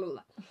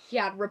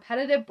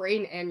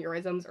brain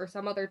aneurysms or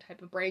some other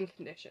type of brain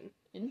condition.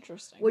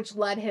 Interesting. Which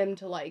led him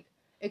to, like,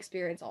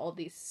 experience all of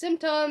these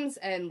symptoms,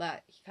 and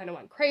that he kind of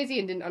went crazy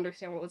and didn't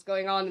understand what was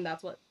going on, and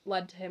that's what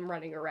led to him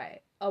running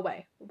away.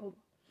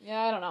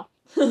 Yeah, I don't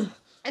know.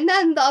 And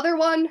then the other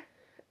one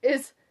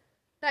is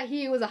that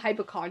he was a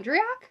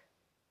hypochondriac.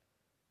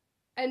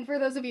 And for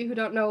those of you who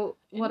don't know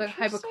what a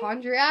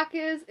hypochondriac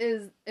is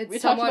it's we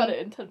someone... talked about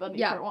it in Ted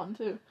Bundy Part 1,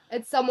 too.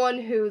 It's someone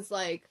who's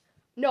like,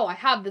 no, I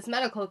have this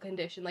medical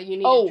condition, like, you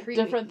need to treat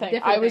different me.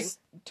 Thing. I was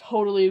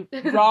totally...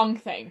 Wrong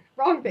thing.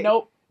 Wrong thing.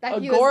 Nope.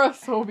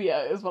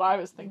 Agoraphobia is what I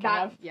was thinking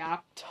of. Yeah.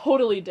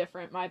 Totally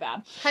different, my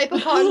bad.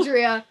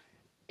 Hypochondria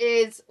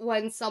is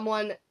when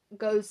someone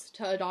goes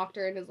to a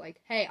doctor and is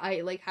like, hey, I,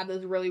 like, have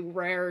this really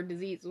rare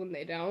disease, when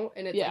they don't,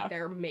 and it's like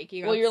they're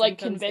making up you're, like,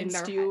 symptoms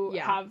convinced you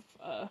have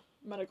a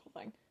medical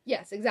thing.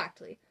 Yes,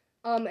 exactly.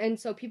 And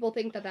so people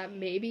think that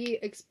maybe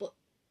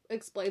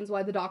explains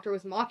why the doctor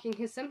was mocking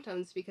his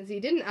symptoms, because he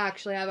didn't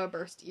actually have a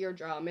burst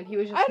eardrum, and he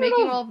was just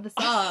making all of this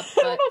up. I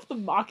don't know if the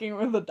mocking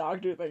with the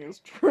doctor thing is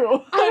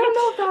true. I don't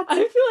know if that's...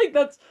 I feel like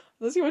that's...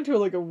 Unless he went to,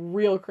 like, a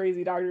real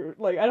crazy doctor.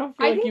 Like, I don't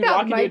feel like you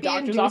walk into a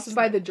doctor's office...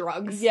 by the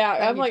drugs. Yeah,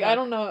 I'm like, I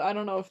don't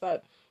know if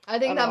that... I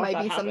think that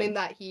might be something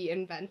that he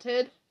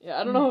invented. Yeah,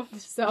 I don't know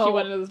if he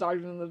went into this doctor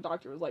and the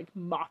doctor was, like,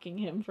 mocking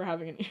him for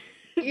having an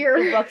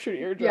ruptured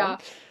eardrum. Yeah.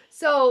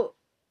 So,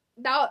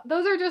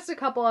 those are just a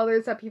couple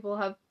others that people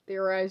have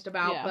theorized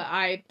about, but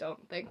I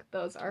don't think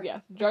those are.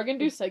 Yeah,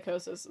 drug-induced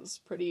psychosis is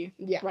pretty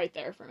right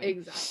there for me.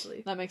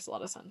 Exactly. That makes a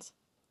lot of sense.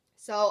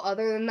 So,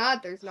 other than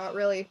that, there's not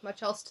really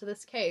much else to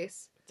this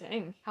case.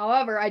 Dang.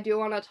 However, I do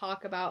want to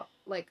talk about,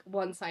 like,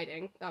 one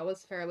sighting that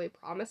was fairly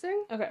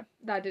promising. Okay.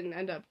 That didn't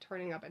end up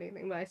turning up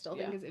anything, but I still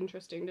think is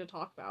interesting to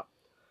talk about.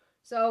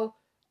 So,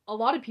 a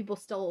lot of people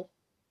still,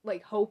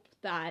 like, hope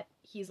that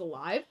he's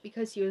alive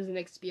because he was an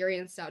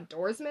experienced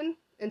outdoorsman.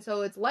 And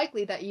so it's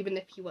likely that even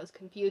if he was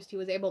confused, he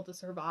was able to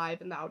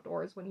survive in the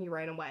outdoors when he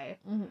ran away.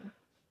 Mm-hmm.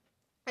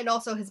 And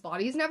also, his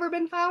body's never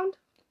been found.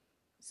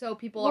 So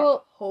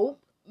people hope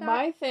that...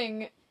 My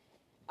thing,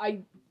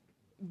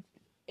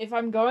 if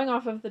I'm going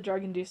off of the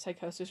drug-induced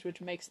psychosis, which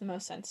makes the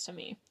most sense to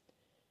me,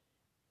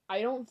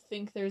 I don't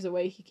think there's a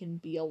way he can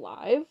be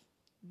alive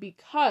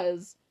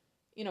because,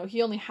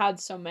 he only had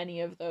so many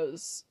of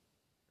those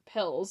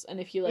pills. And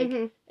if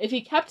he, if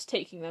he kept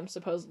taking them,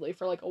 supposedly,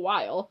 for, like, a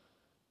while...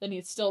 then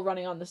he's still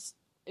running on this,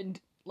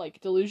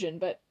 delusion,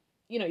 but,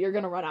 you're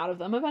gonna run out of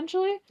them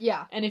eventually.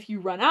 Yeah. And if you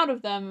run out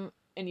of them,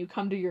 and you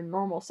come to your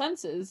normal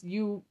senses,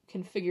 you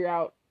can figure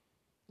out,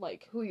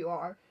 like... Who you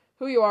are,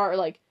 or,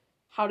 like,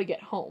 how to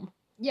get home.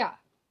 Yeah.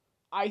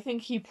 I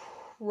think he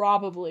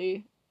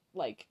probably,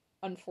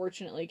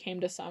 unfortunately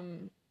came to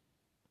some...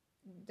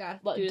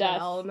 Death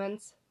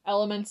elements.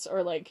 Elements,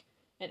 or, like,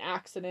 an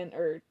accident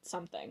or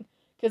something.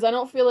 Because I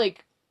don't feel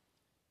like...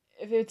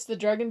 If it's the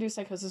drug-induced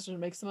psychosis, which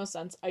makes the most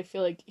sense, I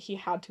feel like he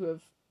had to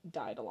have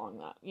died along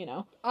that,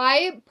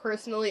 I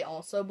personally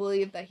also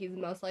believe that he's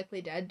most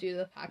likely dead due to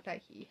the fact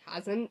that he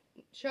hasn't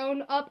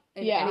shown up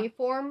in any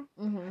form.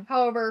 Mm-hmm.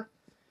 However,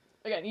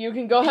 again, you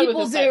can go ahead with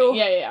this people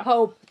do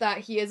hope that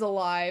he is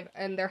alive,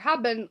 and there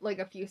have been, like,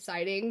 a few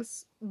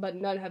sightings, but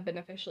none have been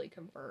officially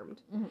confirmed.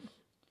 Mm-hmm.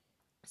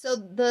 So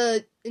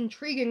the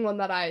intriguing one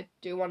that I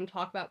do want to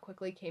talk about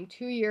quickly came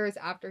 2 years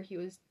after he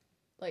was...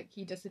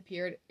 he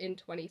disappeared in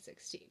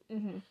 2016.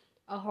 Mm-hmm.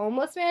 a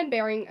homeless man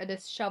bearing a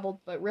disheveled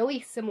but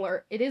really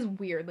similar. It is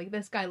weird. Like,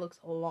 this guy looks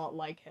a lot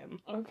like him.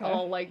 Okay.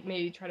 I'll, like,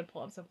 maybe try to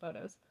pull up some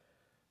photos.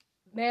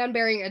 Man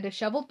bearing a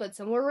disheveled but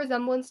similar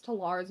resemblance to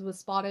Lars was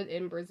spotted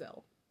in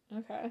Brazil.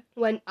 Okay.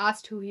 When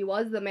asked who he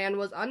was, the man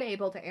was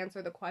unable to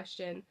answer the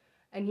question,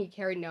 and he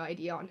carried no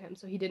ID on him,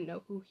 so he didn't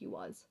know who he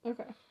was.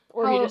 Okay.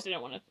 Or he just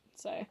didn't want to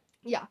say.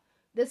 Yeah.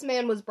 This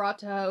man was brought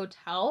to a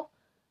hotel,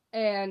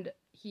 and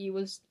he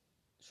was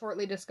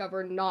shortly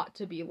discovered not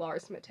to be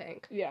Lars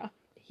Mittank. Yeah.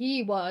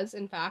 He was,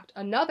 in fact,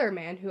 another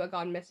man who had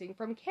gone missing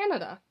from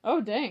Canada. Oh,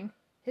 dang.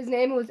 His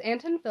name was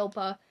Anton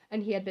Philpa,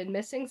 and he had been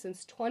missing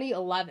since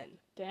 2011.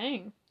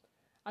 Dang.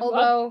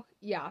 Although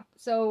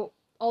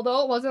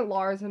it wasn't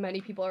Lars, and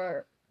many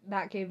people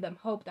that gave them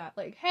hope that,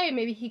 like, hey,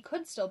 maybe he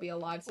could still be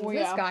alive since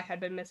this guy had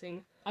been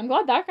missing. I'm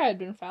glad that guy had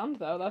been found,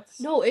 though.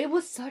 No, it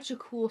was such a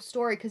cool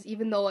story, because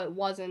even though it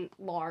wasn't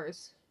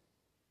Lars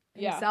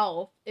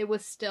himself, it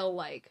was still,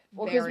 like,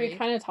 because we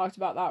kind of talked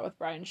about that with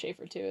Brian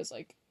Schaefer, too, is,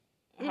 like,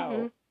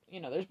 how,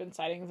 there's been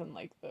sightings in,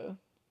 like, the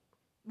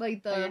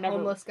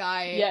homeless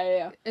guy.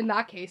 Yeah. In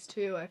that case,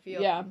 too, I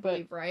feel. Yeah,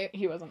 but right?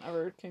 He wasn't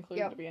ever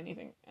concluded to be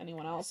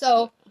anyone else.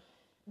 So,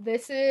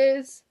 this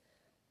is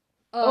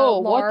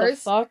Lars, what the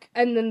fuck?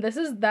 And then this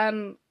is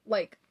them,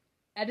 like,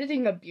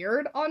 editing a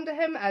beard onto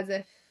him as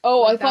if...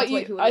 Oh, like,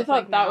 I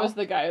thought that was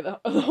the guy, the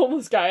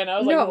homeless guy, and I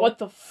was like, what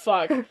the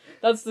fuck?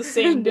 That's the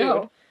same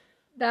dude.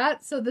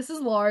 So this is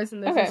Lars,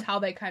 and this is how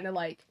they kind of,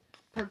 like,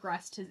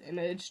 progressed his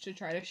image to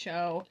try to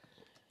show...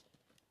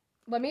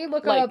 Let me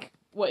look up...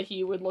 what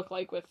he would look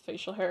like with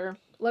facial hair.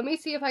 Let me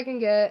see if I can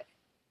get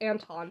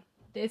Anton.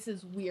 This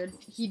is weird.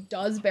 He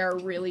does bear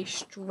a really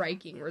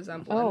striking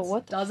resemblance. Oh,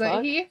 what the doesn't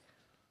fuck? he?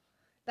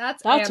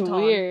 That's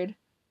Anton. Weird.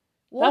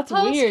 We'll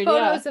post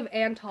photos of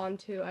Anton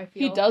too, I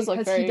feel. He does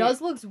look he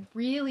does look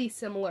really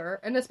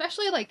similar. And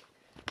especially, like,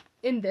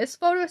 in this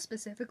photo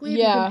specifically, if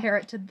you compare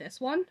it to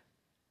this one.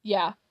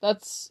 Yeah,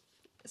 that's...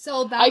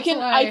 So that's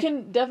I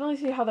can definitely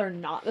see how they're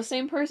not the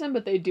same person,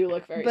 but they do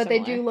look very similar. But they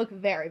do look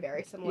very,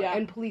 very similar. Yeah.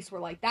 And police were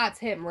like, that's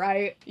him,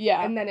 right?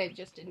 Yeah. And then it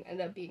just didn't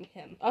end up being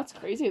him. That's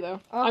crazy,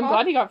 though. I'm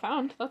glad he got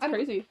found. That's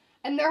crazy.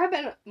 And there have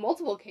been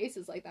multiple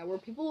cases like that where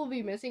people will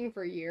be missing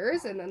for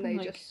years and then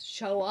they just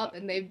show up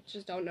and they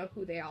just don't know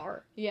who they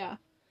are. Yeah.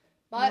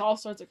 But all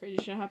sorts of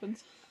crazy shit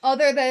happens.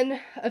 Other than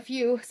a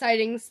few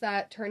sightings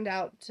that turned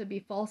out to be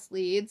false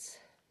leads.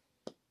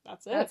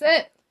 That's it. That's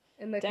it.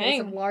 In the case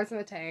of Lars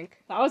Mittank.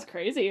 That was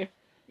crazy.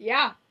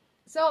 Yeah.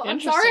 So, I'm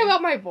sorry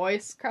about my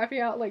voice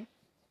crapping out, like,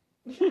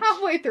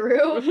 halfway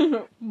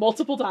through.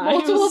 Multiple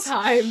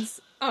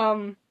times.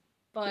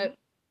 But...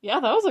 Yeah,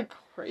 that was a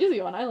crazy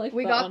one. I like that.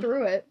 We got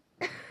through it.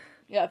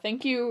 Yeah,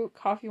 thank you,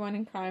 Coffee, Wine,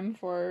 and Crime,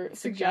 for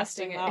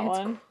suggesting that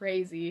one. It's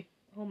crazy.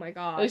 Oh my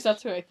gosh. At least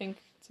that's who I think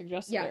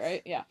suggested it,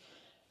 right? Yeah.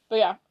 But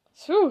yeah.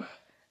 Whew.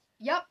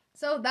 Yep.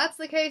 So that's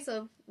the case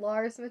of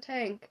Lars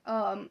Mittank.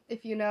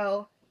 If you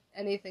know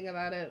anything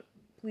about it,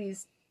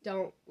 please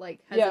don't, like,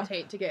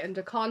 hesitate to get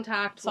into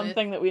contact with...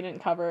 Something that we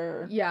didn't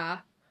cover. Yeah.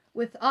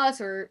 With us,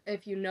 or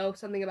if you know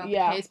something about the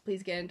case,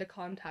 please get into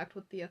contact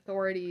with the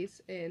authorities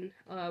in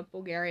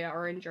Bulgaria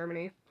or in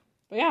Germany.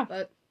 But yeah.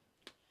 But...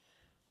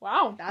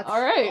 Wow. That's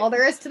all right. All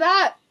there is to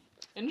that.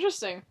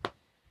 Interesting.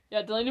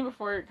 Yeah, Delaney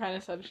before kind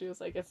of said, she was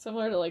like, it's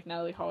similar to, like,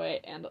 Natalie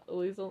Holloway and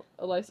Elisa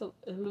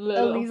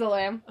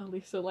Lam.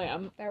 Elisa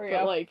Lam. There we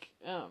go. Like,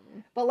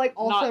 but, like,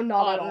 also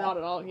not at all. Not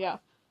at all, yeah.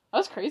 That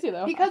was crazy,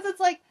 though. Because it's,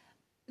 like,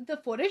 the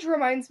footage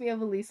reminds me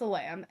of Elisa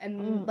Lam,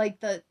 and,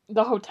 like, the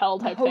hotel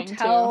type thing, too.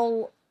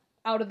 Hotel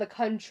out of the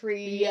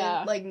country,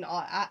 and, like,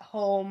 not at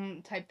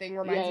home type thing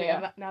reminds me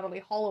of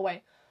Natalie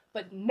Holloway,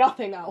 but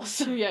nothing else.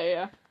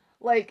 Yeah.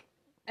 Like,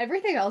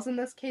 everything else in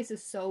this case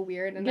is so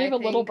weird, and Gave I a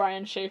think... little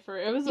Brian Schaefer.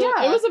 It was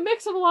a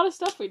mix of a lot of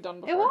stuff we'd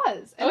done before. It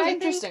was. It was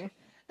interesting.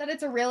 That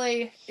it's a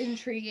really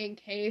intriguing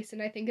case,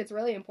 and I think it's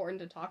really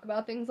important to talk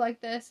about things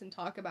like this, and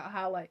talk about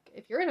how, like,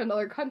 if you're in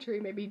another country,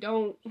 maybe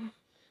don't...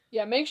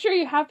 Yeah, make sure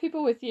you have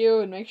people with you,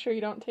 and make sure you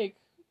don't take,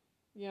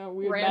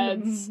 weird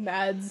random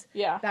meds.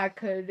 Yeah. That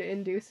could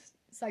induce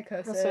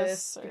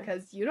psychosis,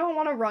 because you don't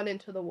want to run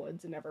into the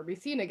woods and never be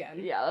seen again.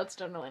 Yeah, that's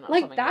generally not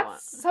like, something you want.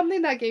 That's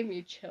something that gave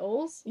me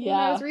chills when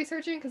I was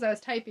researching, because I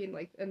was typing,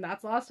 like, and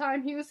that's the last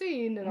time he was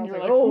seen, and I was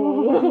like,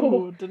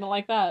 oh, didn't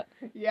like that.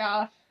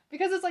 Yeah.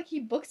 Because it's like,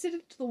 he books it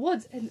into the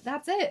woods, and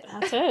that's it.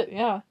 That's it,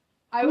 yeah.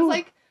 I was,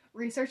 like,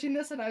 researching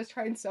this, and I was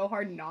trying so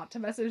hard not to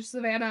message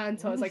Savannah, and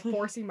so I was, like,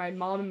 forcing my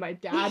mom and my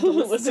dad to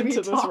listen to me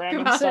this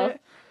random stuff.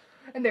 it.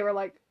 And they were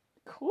like,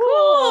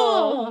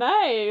 cool,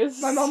 nice.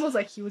 My mom was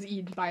like, he was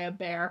eaten by a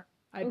bear.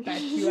 I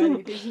bet you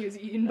anything he was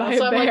eaten by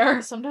a bear.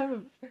 Like, some type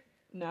of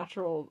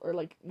natural, or,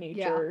 like,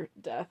 nature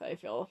death, I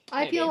feel.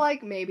 I feel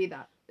like maybe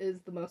that is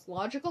the most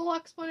logical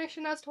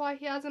explanation as to why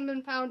he hasn't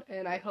been found,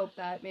 and I hope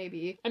that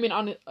maybe... I mean,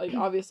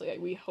 obviously,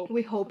 we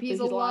hope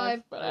he's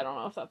alive, but I don't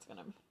know if that's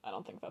gonna... I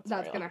don't think that's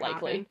gonna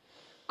likely. Happen.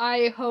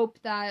 I hope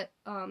that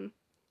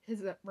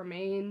his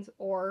remains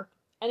or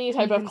any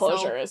type of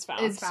closure is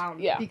found.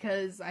 Yeah.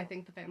 Because I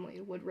think the family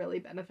would really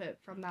benefit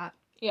from that.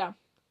 Yeah.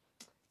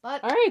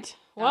 But all right.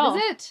 Well, that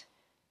is it.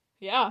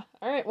 Yeah.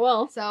 All right.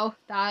 Well, So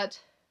that.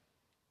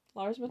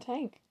 Lars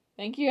Mittank.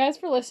 Thank you guys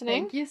for listening.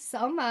 Thank you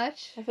so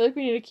much. I feel like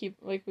we need to keep,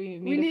 like, we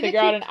need to figure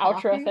out an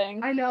outro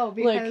thing. I know,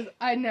 because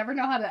I never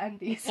know how to end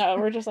these. No,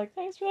 we're just like,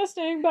 thanks for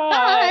listening,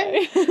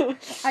 bye!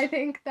 I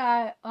think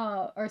that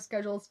our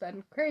schedule's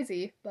been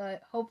crazy,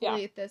 but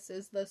hopefully this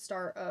is the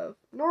start of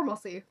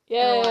normalcy.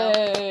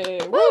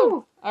 Yay!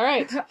 Woo!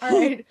 Alright.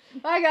 Alright.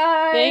 Bye,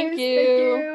 guys! Thank you!